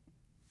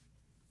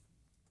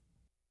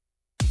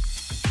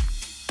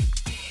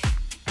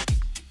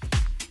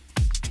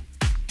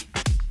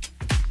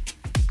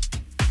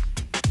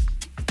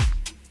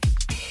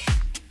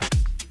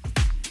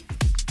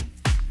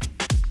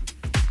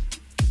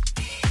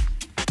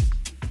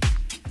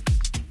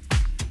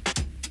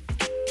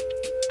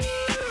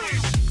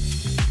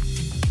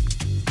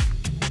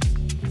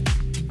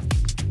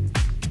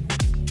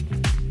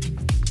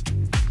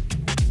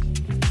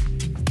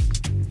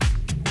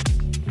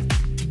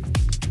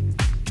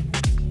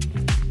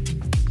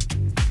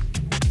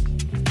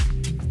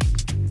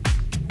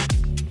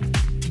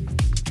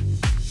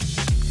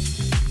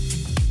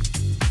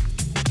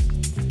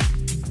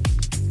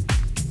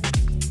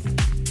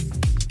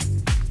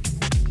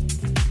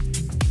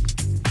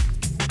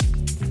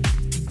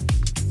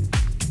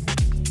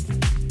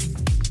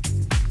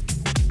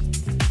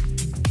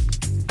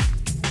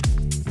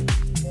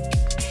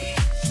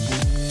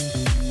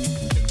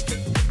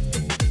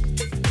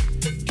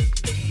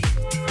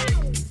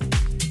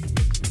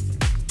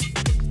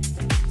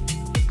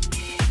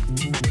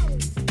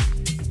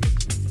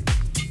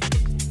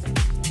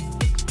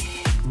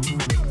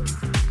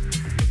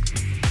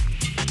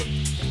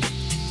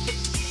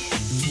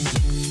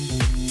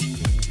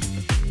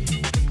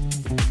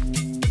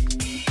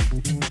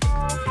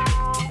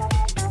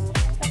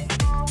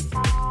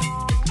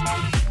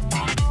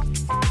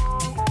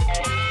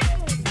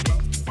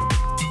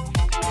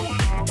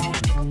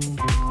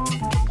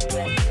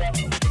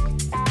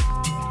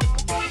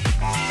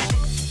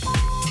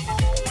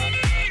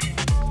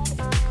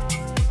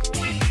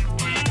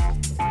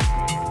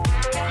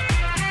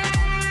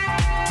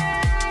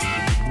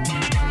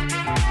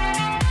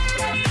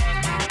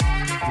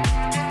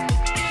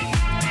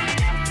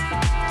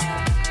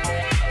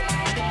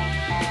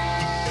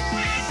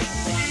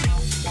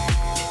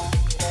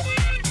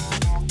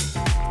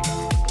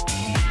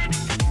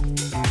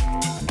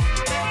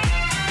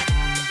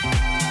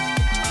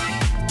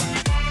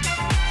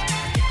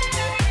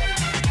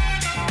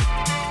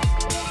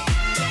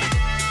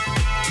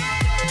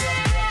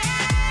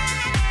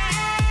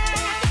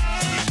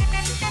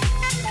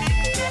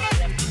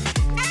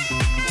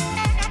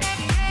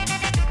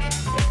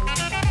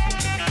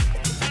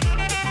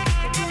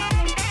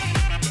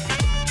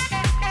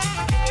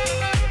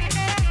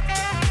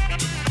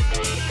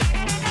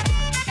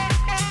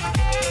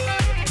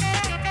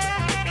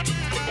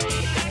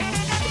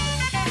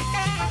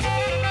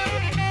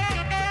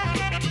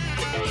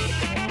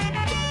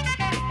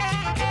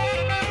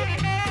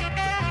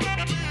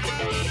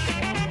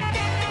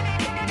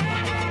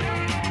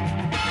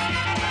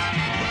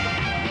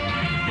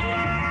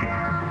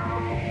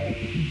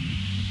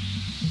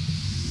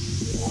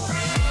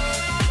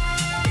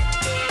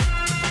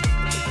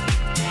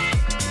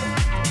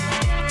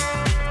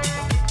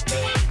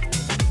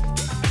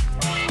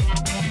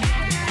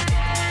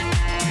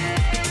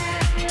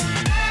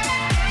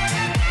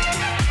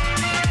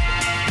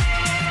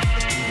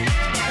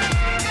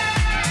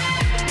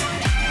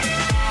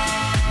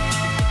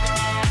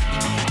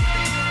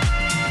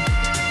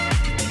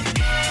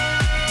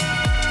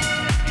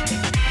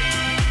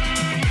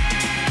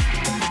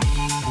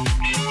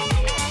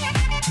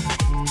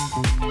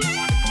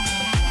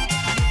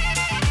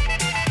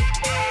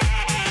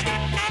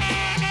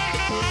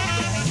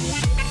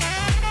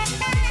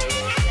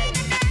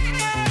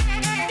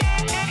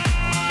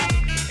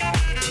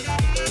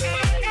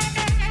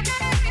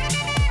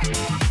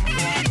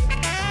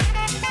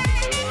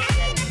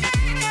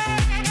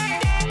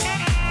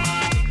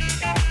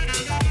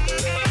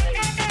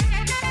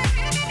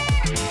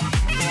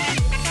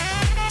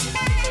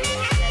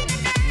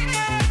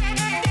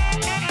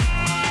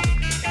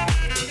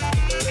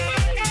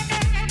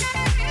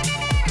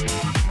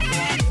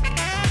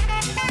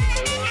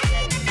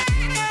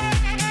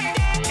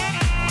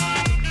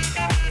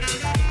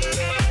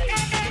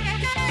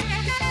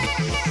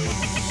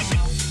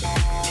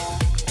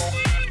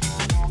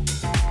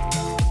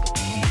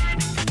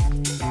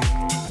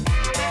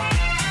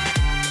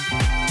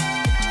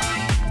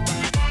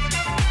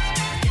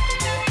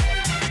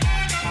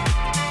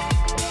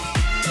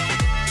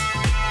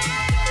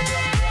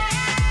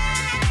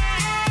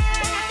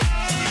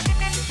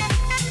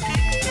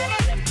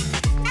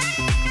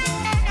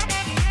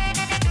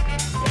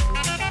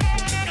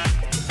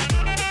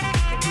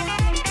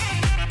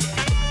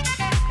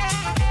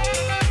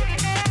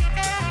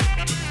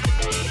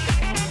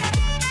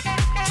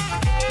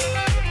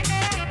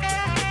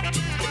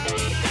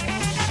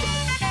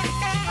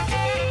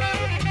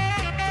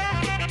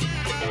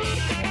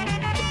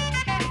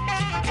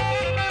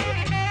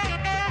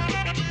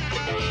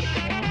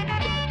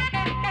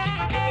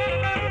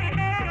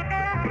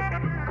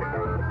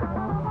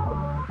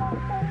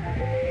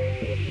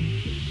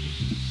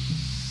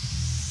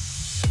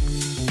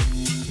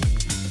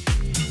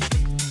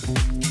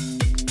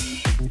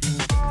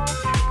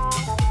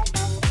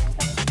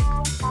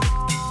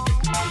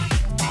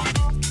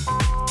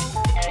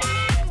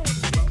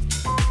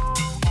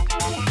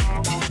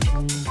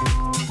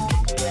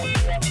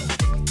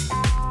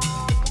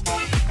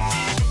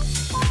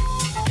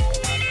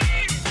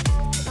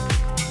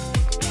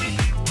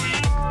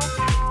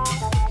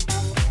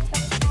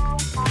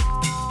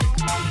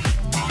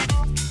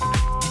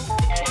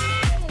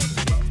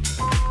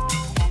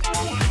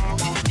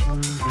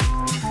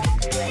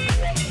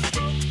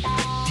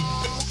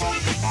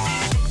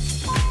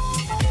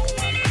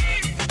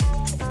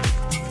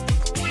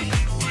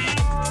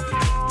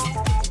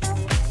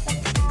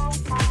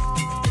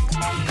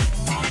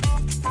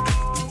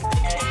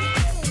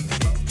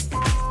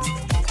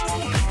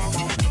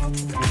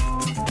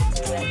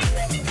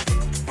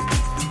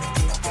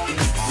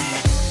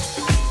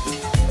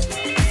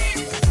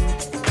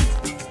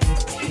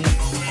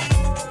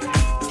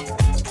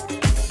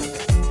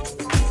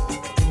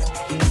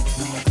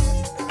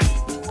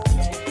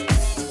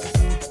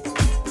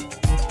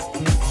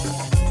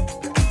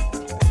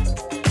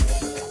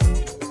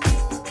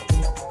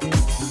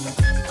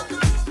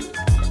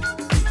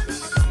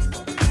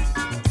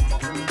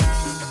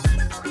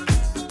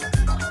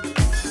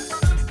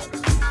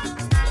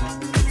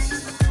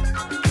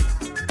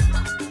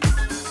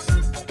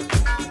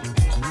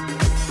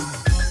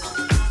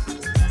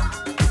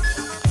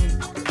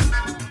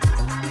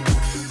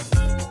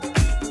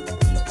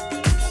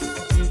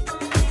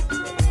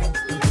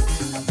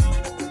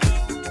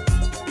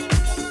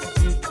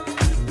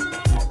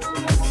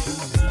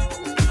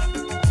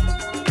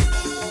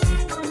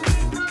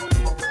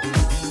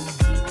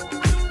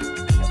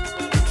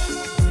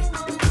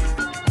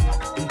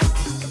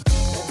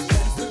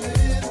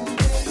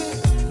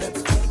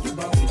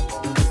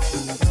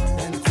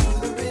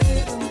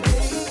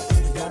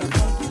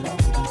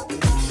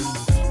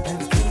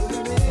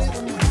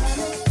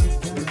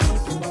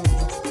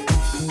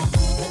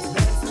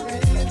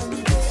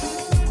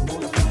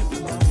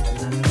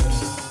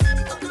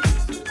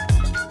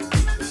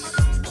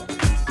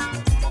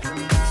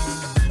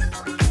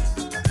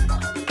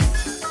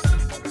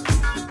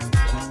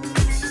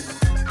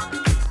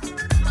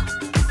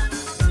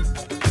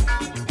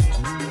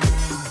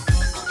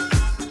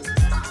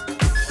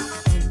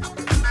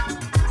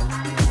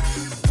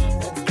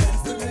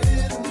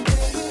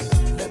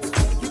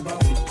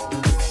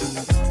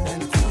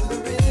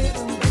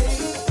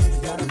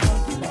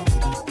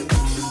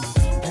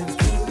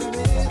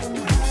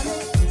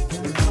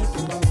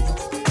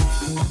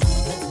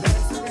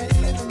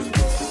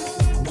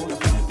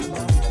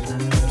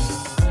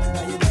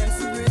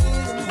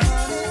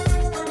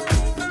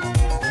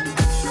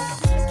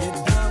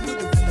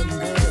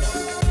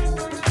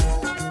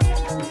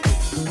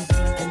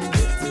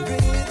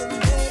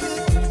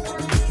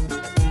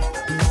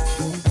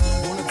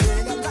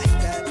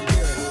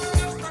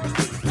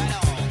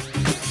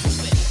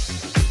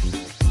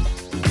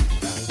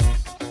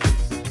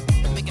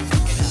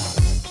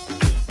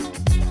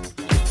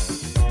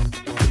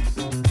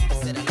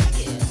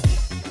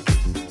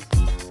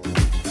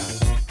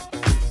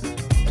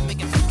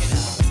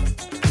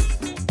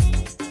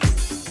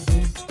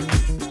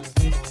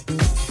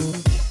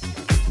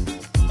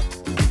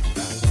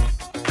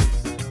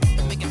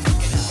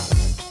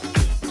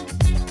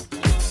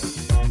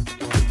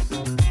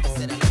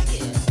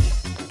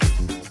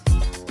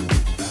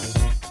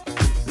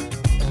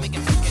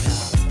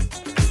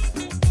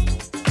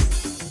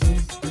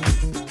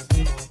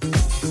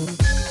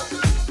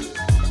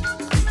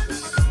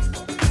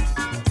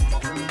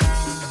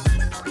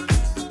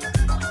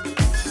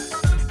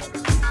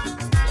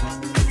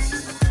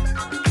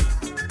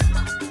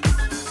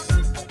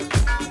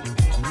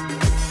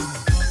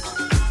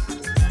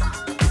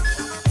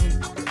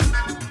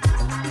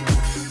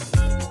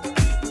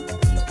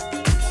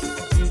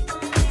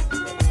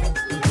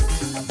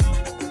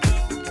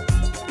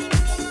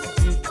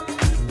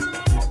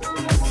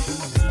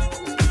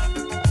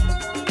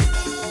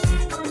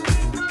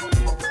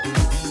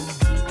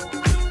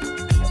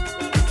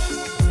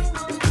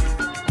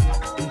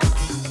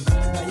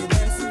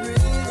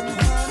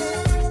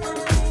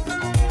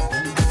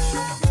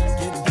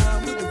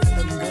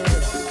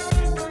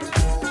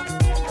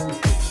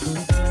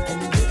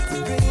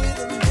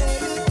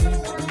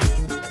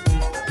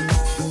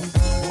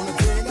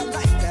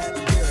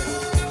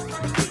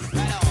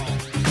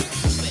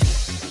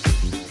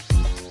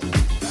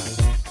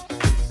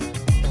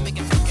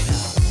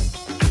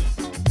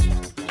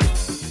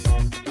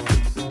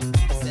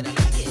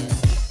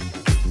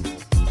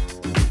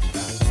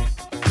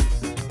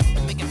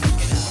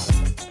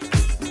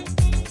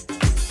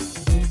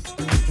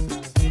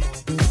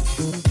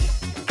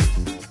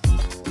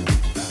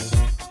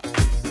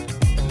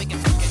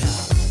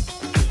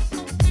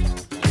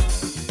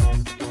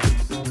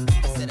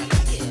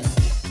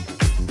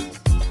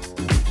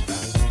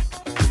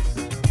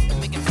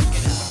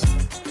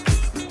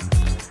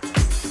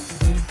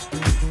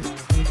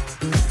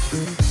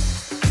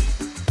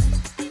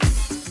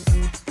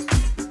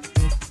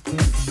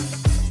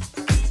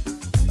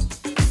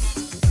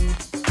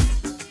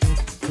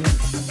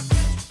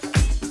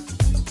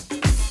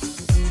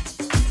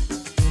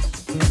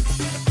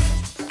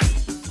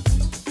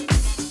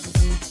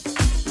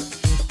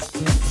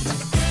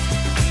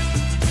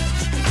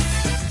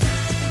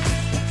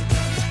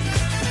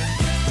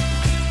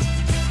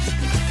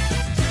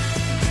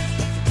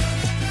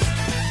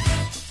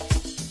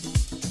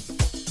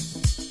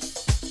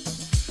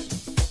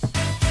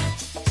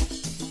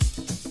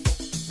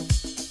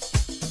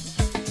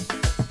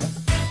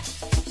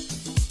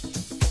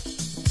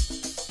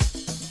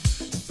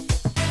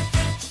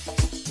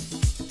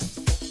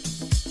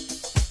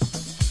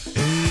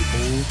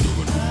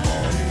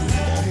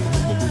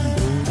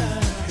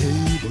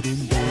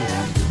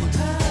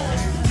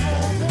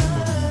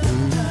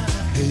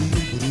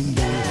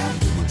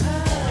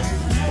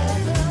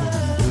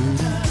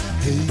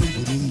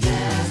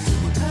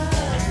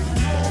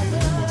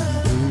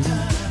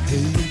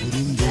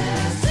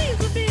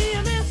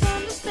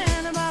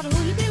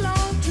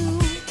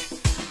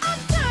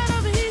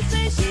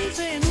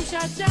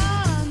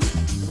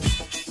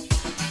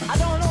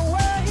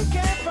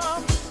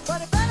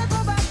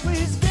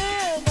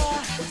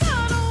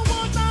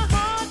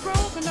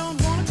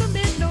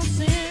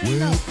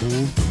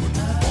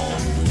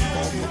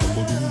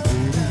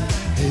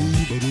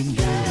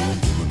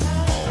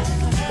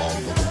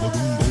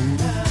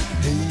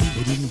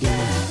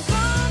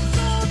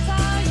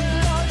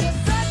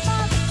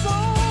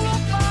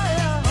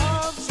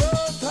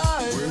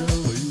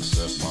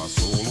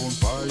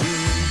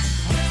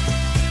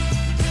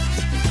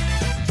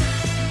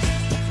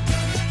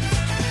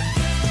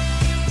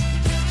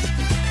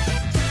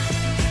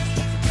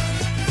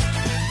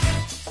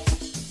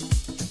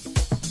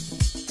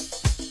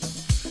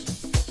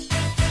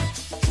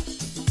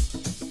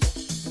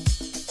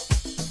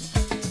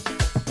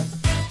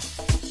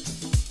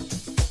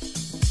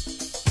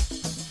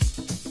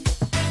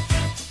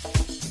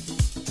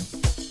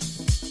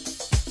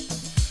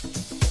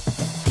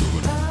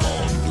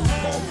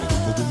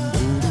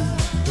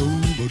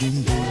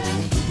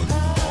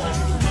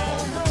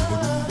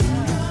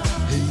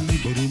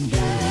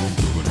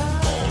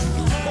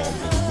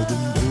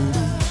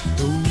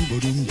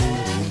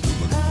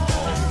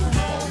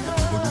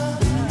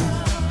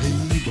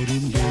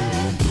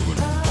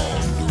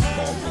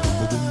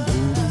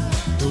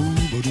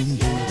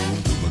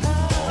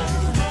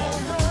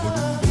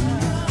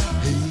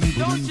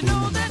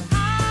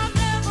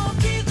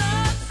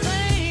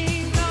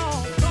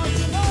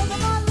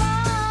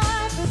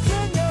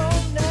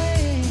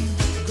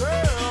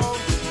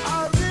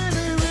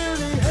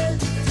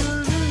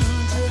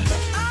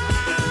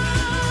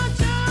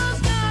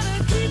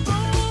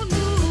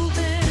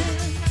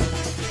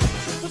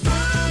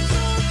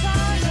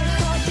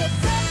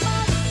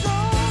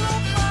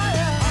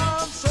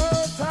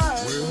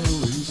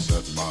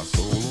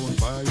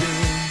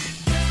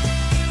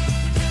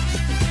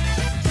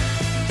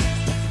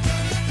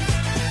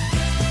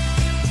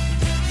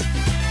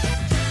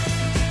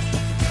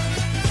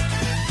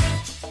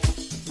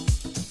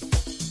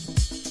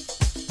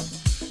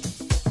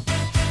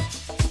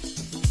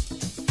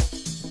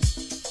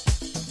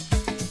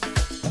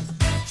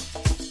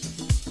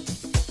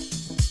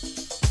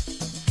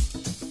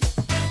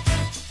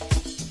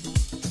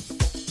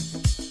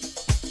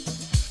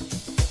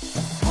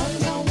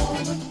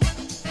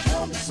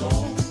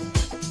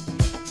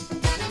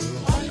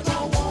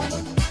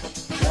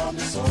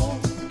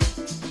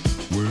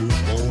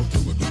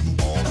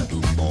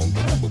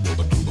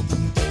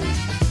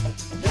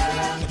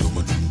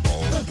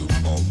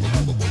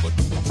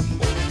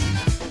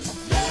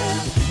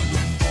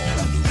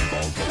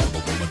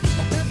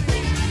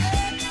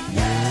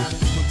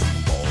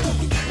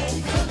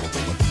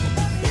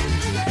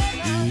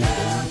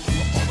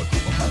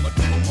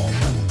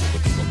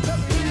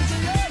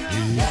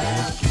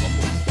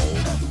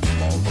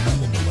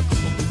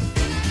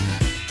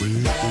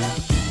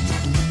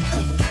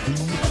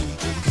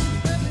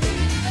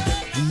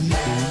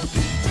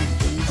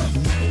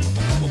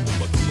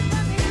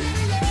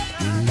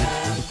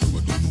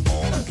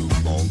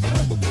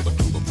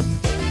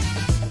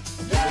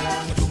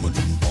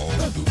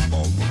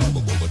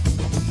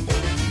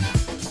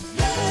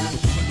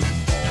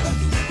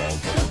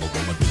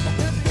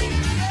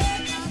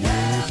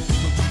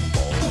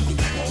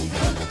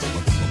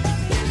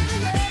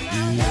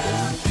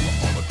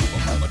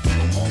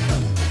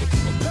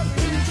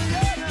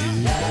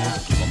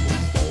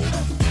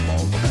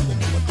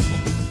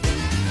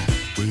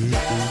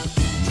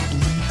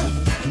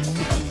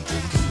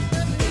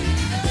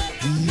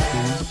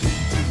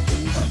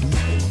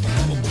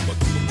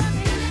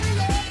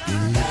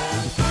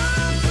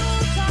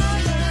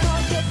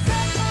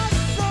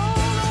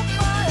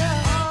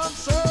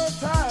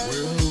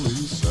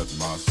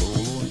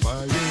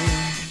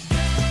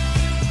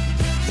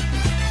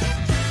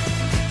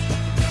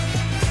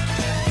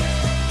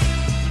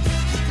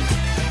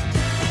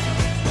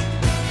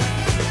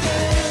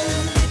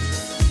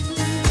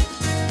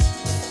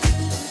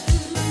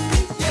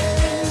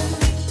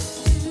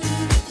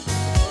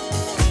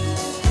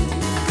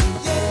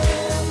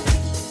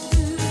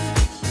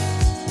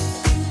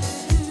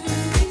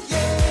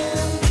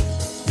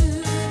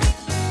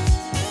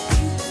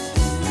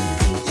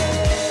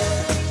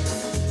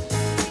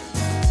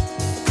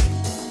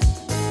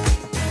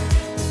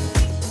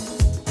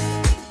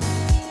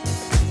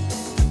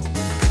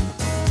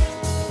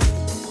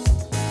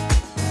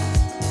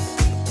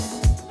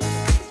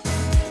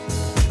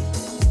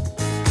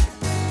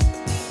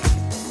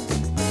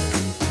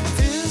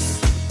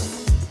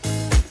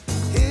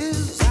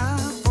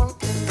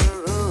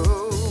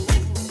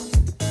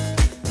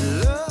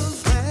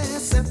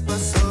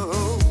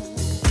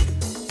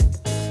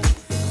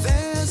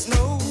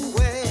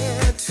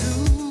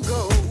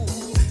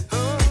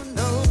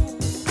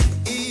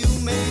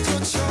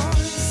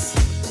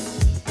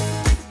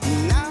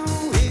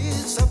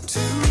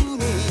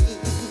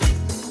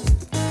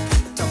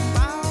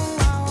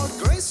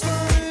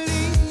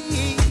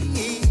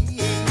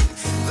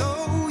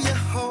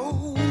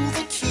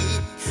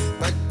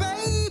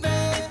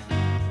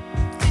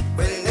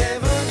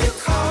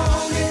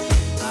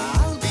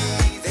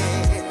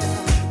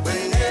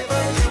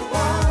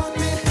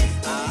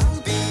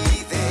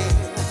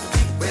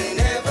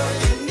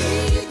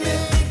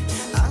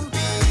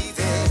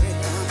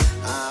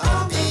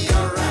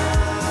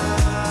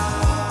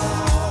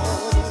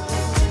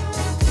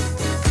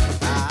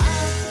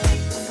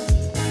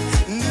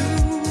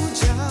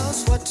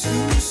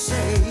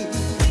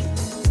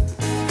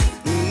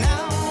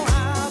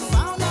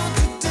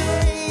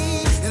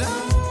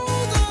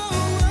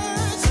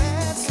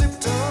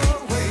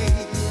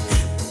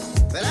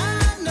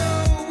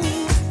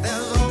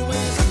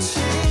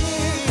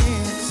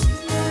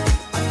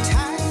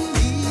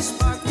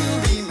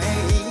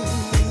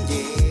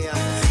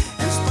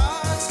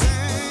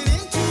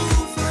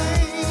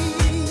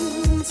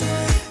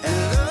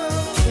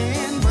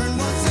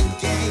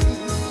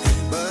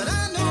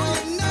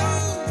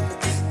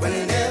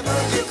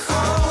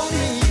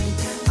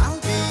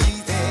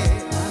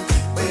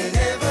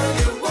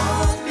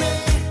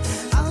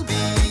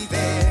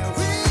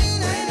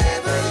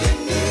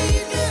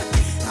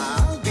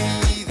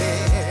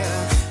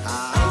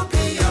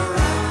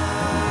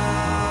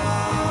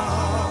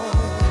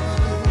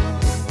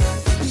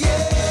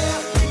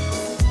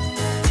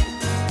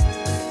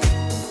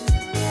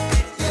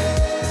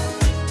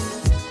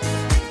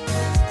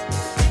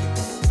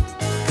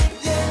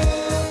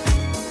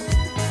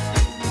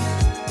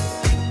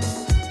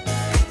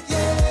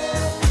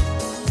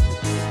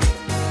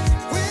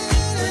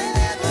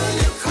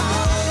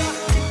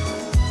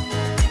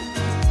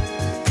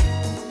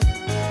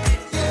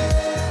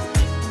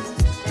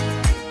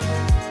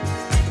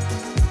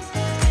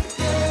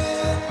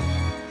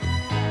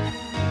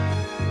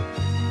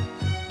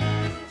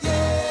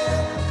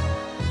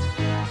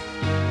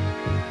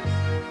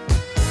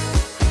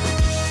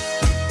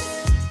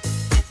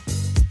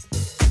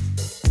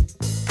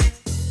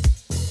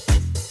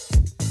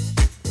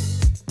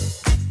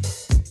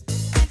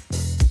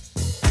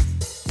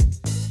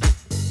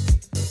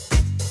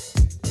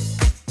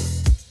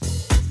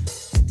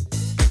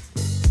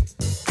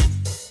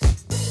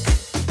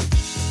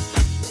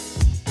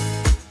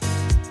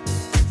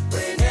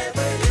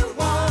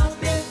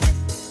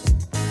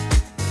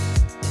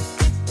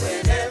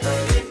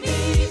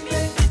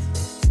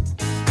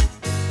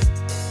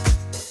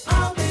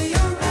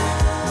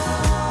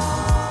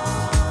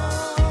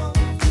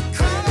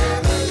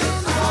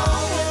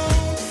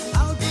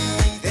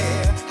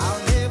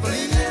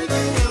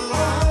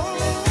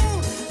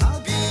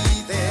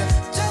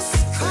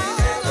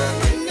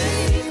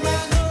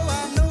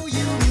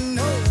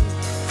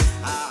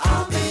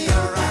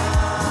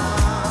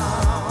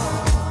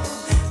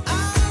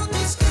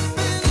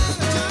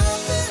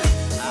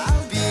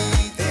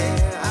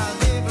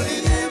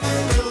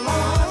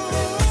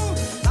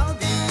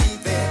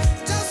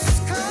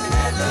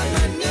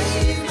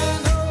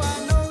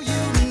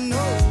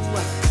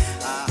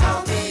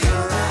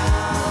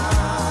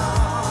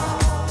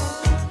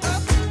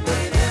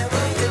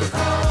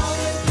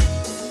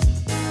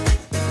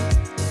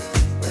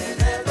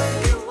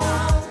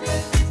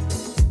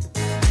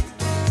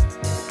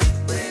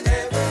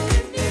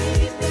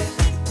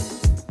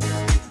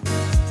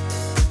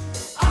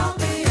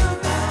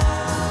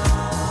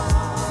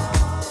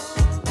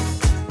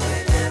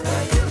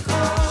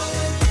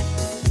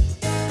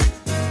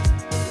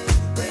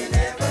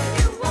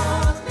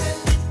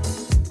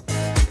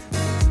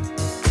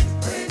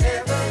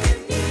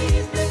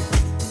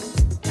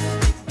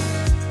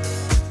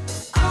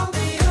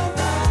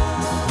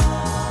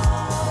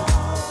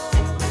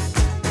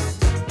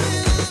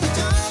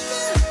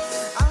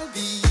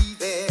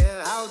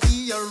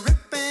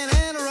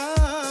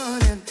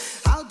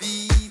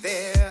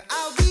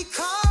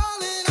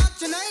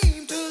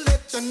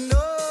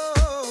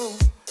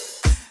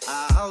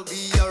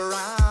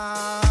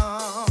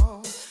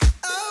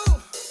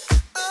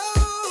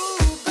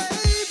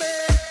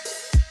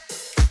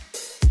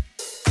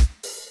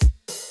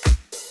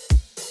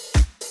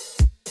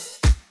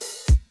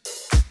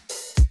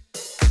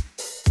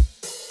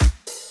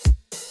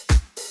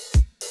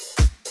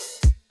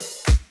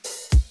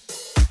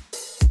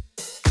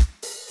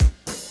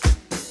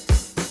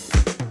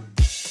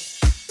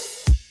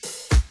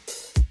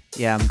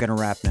 Yeah, I'm gonna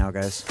rap now,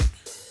 guys.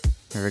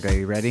 Here we go.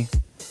 You ready?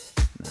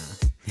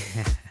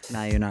 Nah.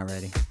 Nah, you're not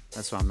ready.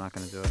 That's why I'm not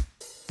gonna do it.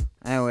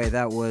 Anyway,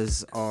 that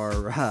was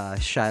our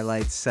Shy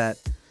Lights set.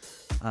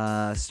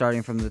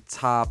 Starting from the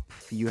top,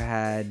 you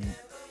had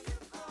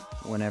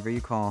whenever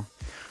you call.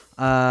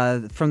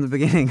 From the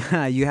beginning,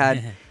 you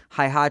had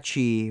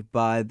Haihachi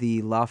by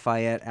the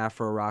Lafayette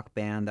Afro Rock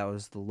Band. That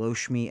was the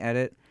Loshmi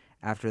edit.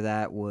 After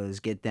that was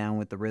Get Down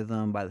with the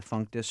Rhythm by the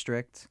Funk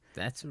District.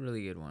 That's a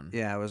really good one.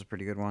 Yeah, it was a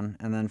pretty good one.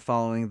 And then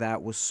following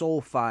that was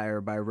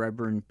Soulfire by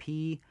Reverend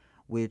P,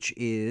 which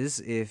is,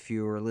 if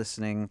you were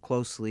listening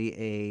closely,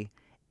 a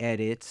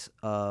edit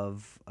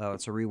of,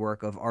 it's a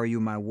rework of Are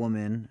You My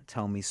Woman,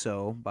 Tell Me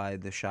So by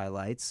the Shy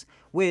Lights,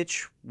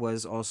 which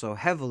was also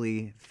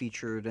heavily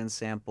featured and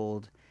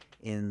sampled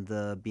in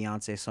the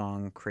Beyonce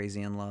song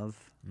Crazy in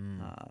Love.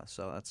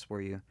 So that's where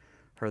you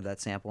heard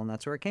that sample, and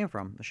that's where it came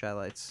from, the Shy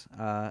Lights.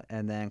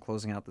 And then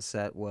closing out the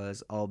set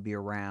was I'll Be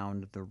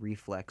Around, the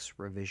Reflex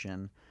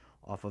revision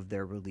off of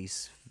their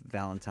release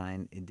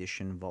Valentine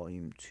Edition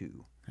Volume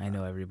 2. I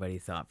know everybody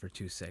thought for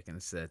 2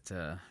 seconds that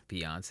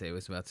Beyonce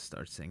was about to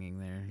start singing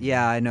there.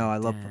 Yeah, I know. I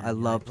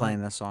Damn, love like, playing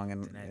what? this song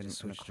in Then I just a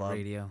switched to club.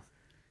 radio.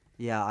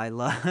 Yeah, I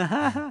love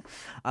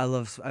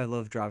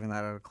driving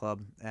that at a club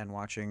and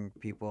watching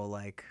people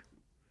like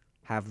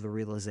have the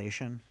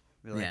realization.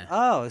 Be like, Yeah.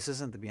 oh, this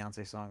isn't the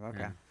Beyonce song.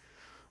 Okay.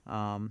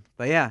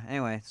 But yeah,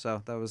 anyway,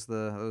 so that was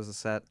the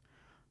set.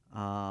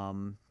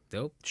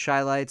 Dope.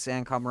 Shy Lights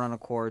and Camarana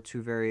Core,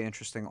 two very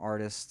interesting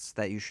artists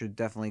that you should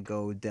definitely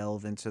go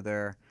delve into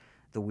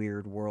the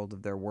weird world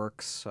of their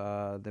works.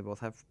 They both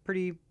have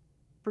pretty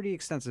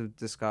extensive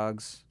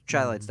discogs.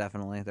 Shy Lights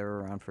definitely. They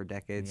were around for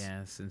decades.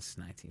 Yeah, since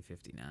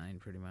 1959,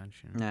 pretty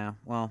much. Yeah.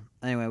 Well,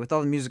 anyway, with all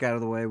the music out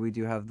of the way, we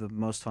do have the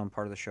most fun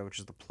part of the show, which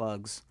is the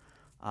plugs.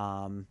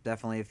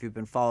 Definitely, if you've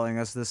been following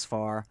us this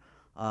far,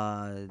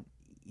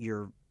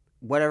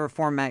 whatever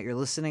format you're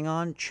listening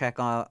on, check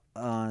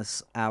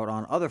us out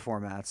on other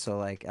formats. So,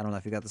 like, I don't know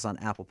if you got this on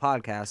Apple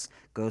Podcasts,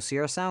 go see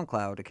our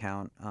SoundCloud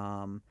account.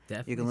 You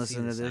Definitely can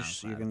listen to see the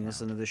this. You SoundCloud can account.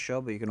 listen to this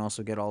show, but you can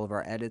also get all of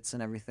our edits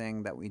and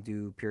everything that we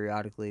do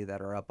periodically that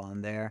are up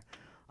on there.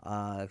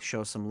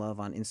 Show some love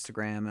on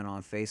Instagram and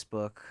on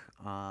Facebook.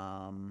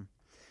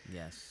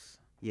 Yes.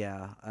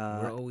 Yeah.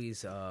 We're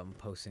always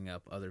posting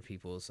up other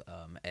people's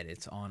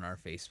edits on our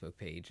Facebook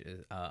page,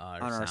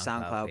 on our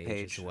SoundCloud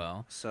page as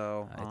well.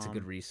 So It's a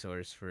good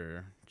resource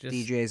for just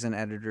DJs and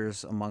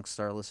editors amongst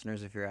our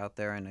listeners. If you're out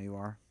there, I know you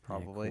are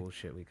probably. cool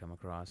shit we come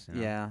across. You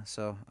know? Yeah.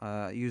 So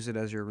use it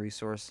as your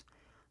resource.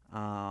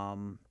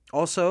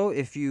 Also,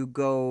 if you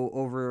go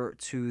over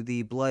to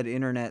the Blood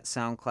Internet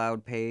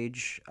SoundCloud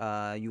page,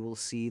 you will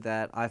see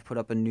that I've put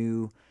up a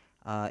new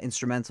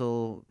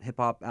instrumental hip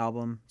hop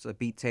album. It's a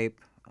beat tape.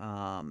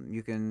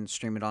 You can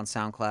stream it on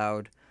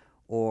SoundCloud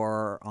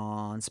or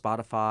on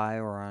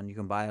Spotify you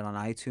can buy it on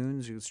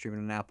iTunes. You can stream it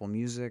on Apple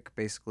Music,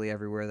 basically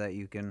everywhere that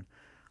you can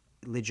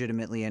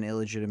legitimately and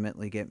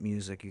illegitimately get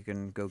music. You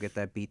can go get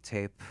that beat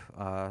tape.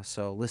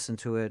 So listen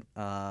to it,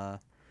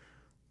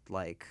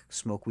 like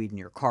smoke weed in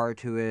your car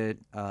to it.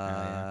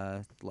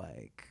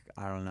 Like,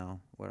 I don't know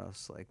what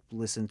else, like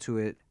listen to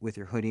it with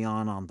your hoodie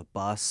on the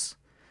bus.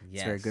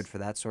 It's very good for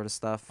that sort of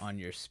stuff. On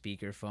your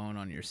speakerphone,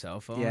 on your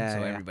cell phone, Yeah, so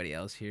yeah. everybody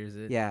else hears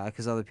it. Yeah,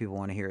 because other people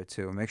want to hear it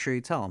too. Make sure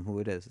you tell them who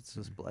it is. It's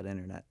just Blood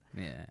Internet.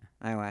 Yeah.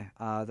 Anyway,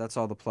 that's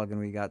all the plugging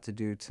we got to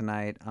do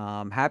tonight.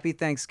 Happy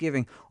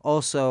Thanksgiving.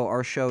 Also,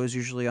 our show is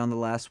usually on the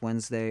last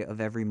Wednesday of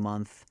every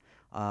month.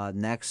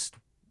 Next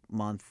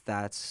month,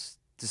 that's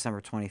December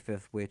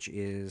 25th, which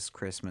is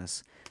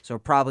Christmas. So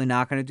probably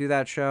not going to do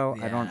that show.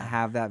 I don't Yeah.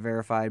 have that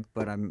verified,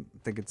 but I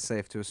think it's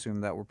safe to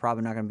assume that we're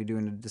probably not going to be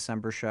doing a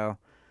December show.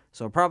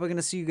 So probably going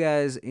to see you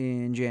guys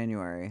in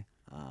January.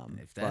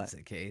 If that's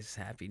the case,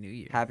 Happy New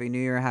Year. Happy New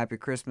Year, Happy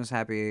Christmas,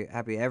 happy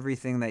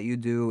everything that you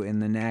do in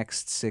the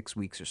next 6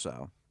 weeks or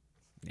so.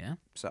 Yeah.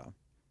 So,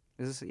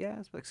 it's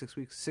like 6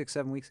 weeks,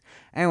 7 weeks.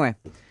 Anyway,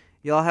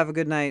 y'all have a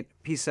good night.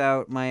 Peace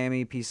out,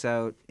 Miami. Peace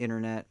out,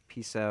 Internet.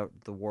 Peace out,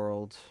 the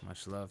world.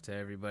 Much love to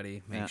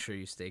everybody. Make Yeah. sure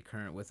you stay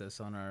current with us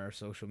on our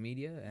social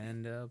media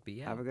and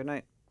be out. Have a good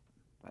night.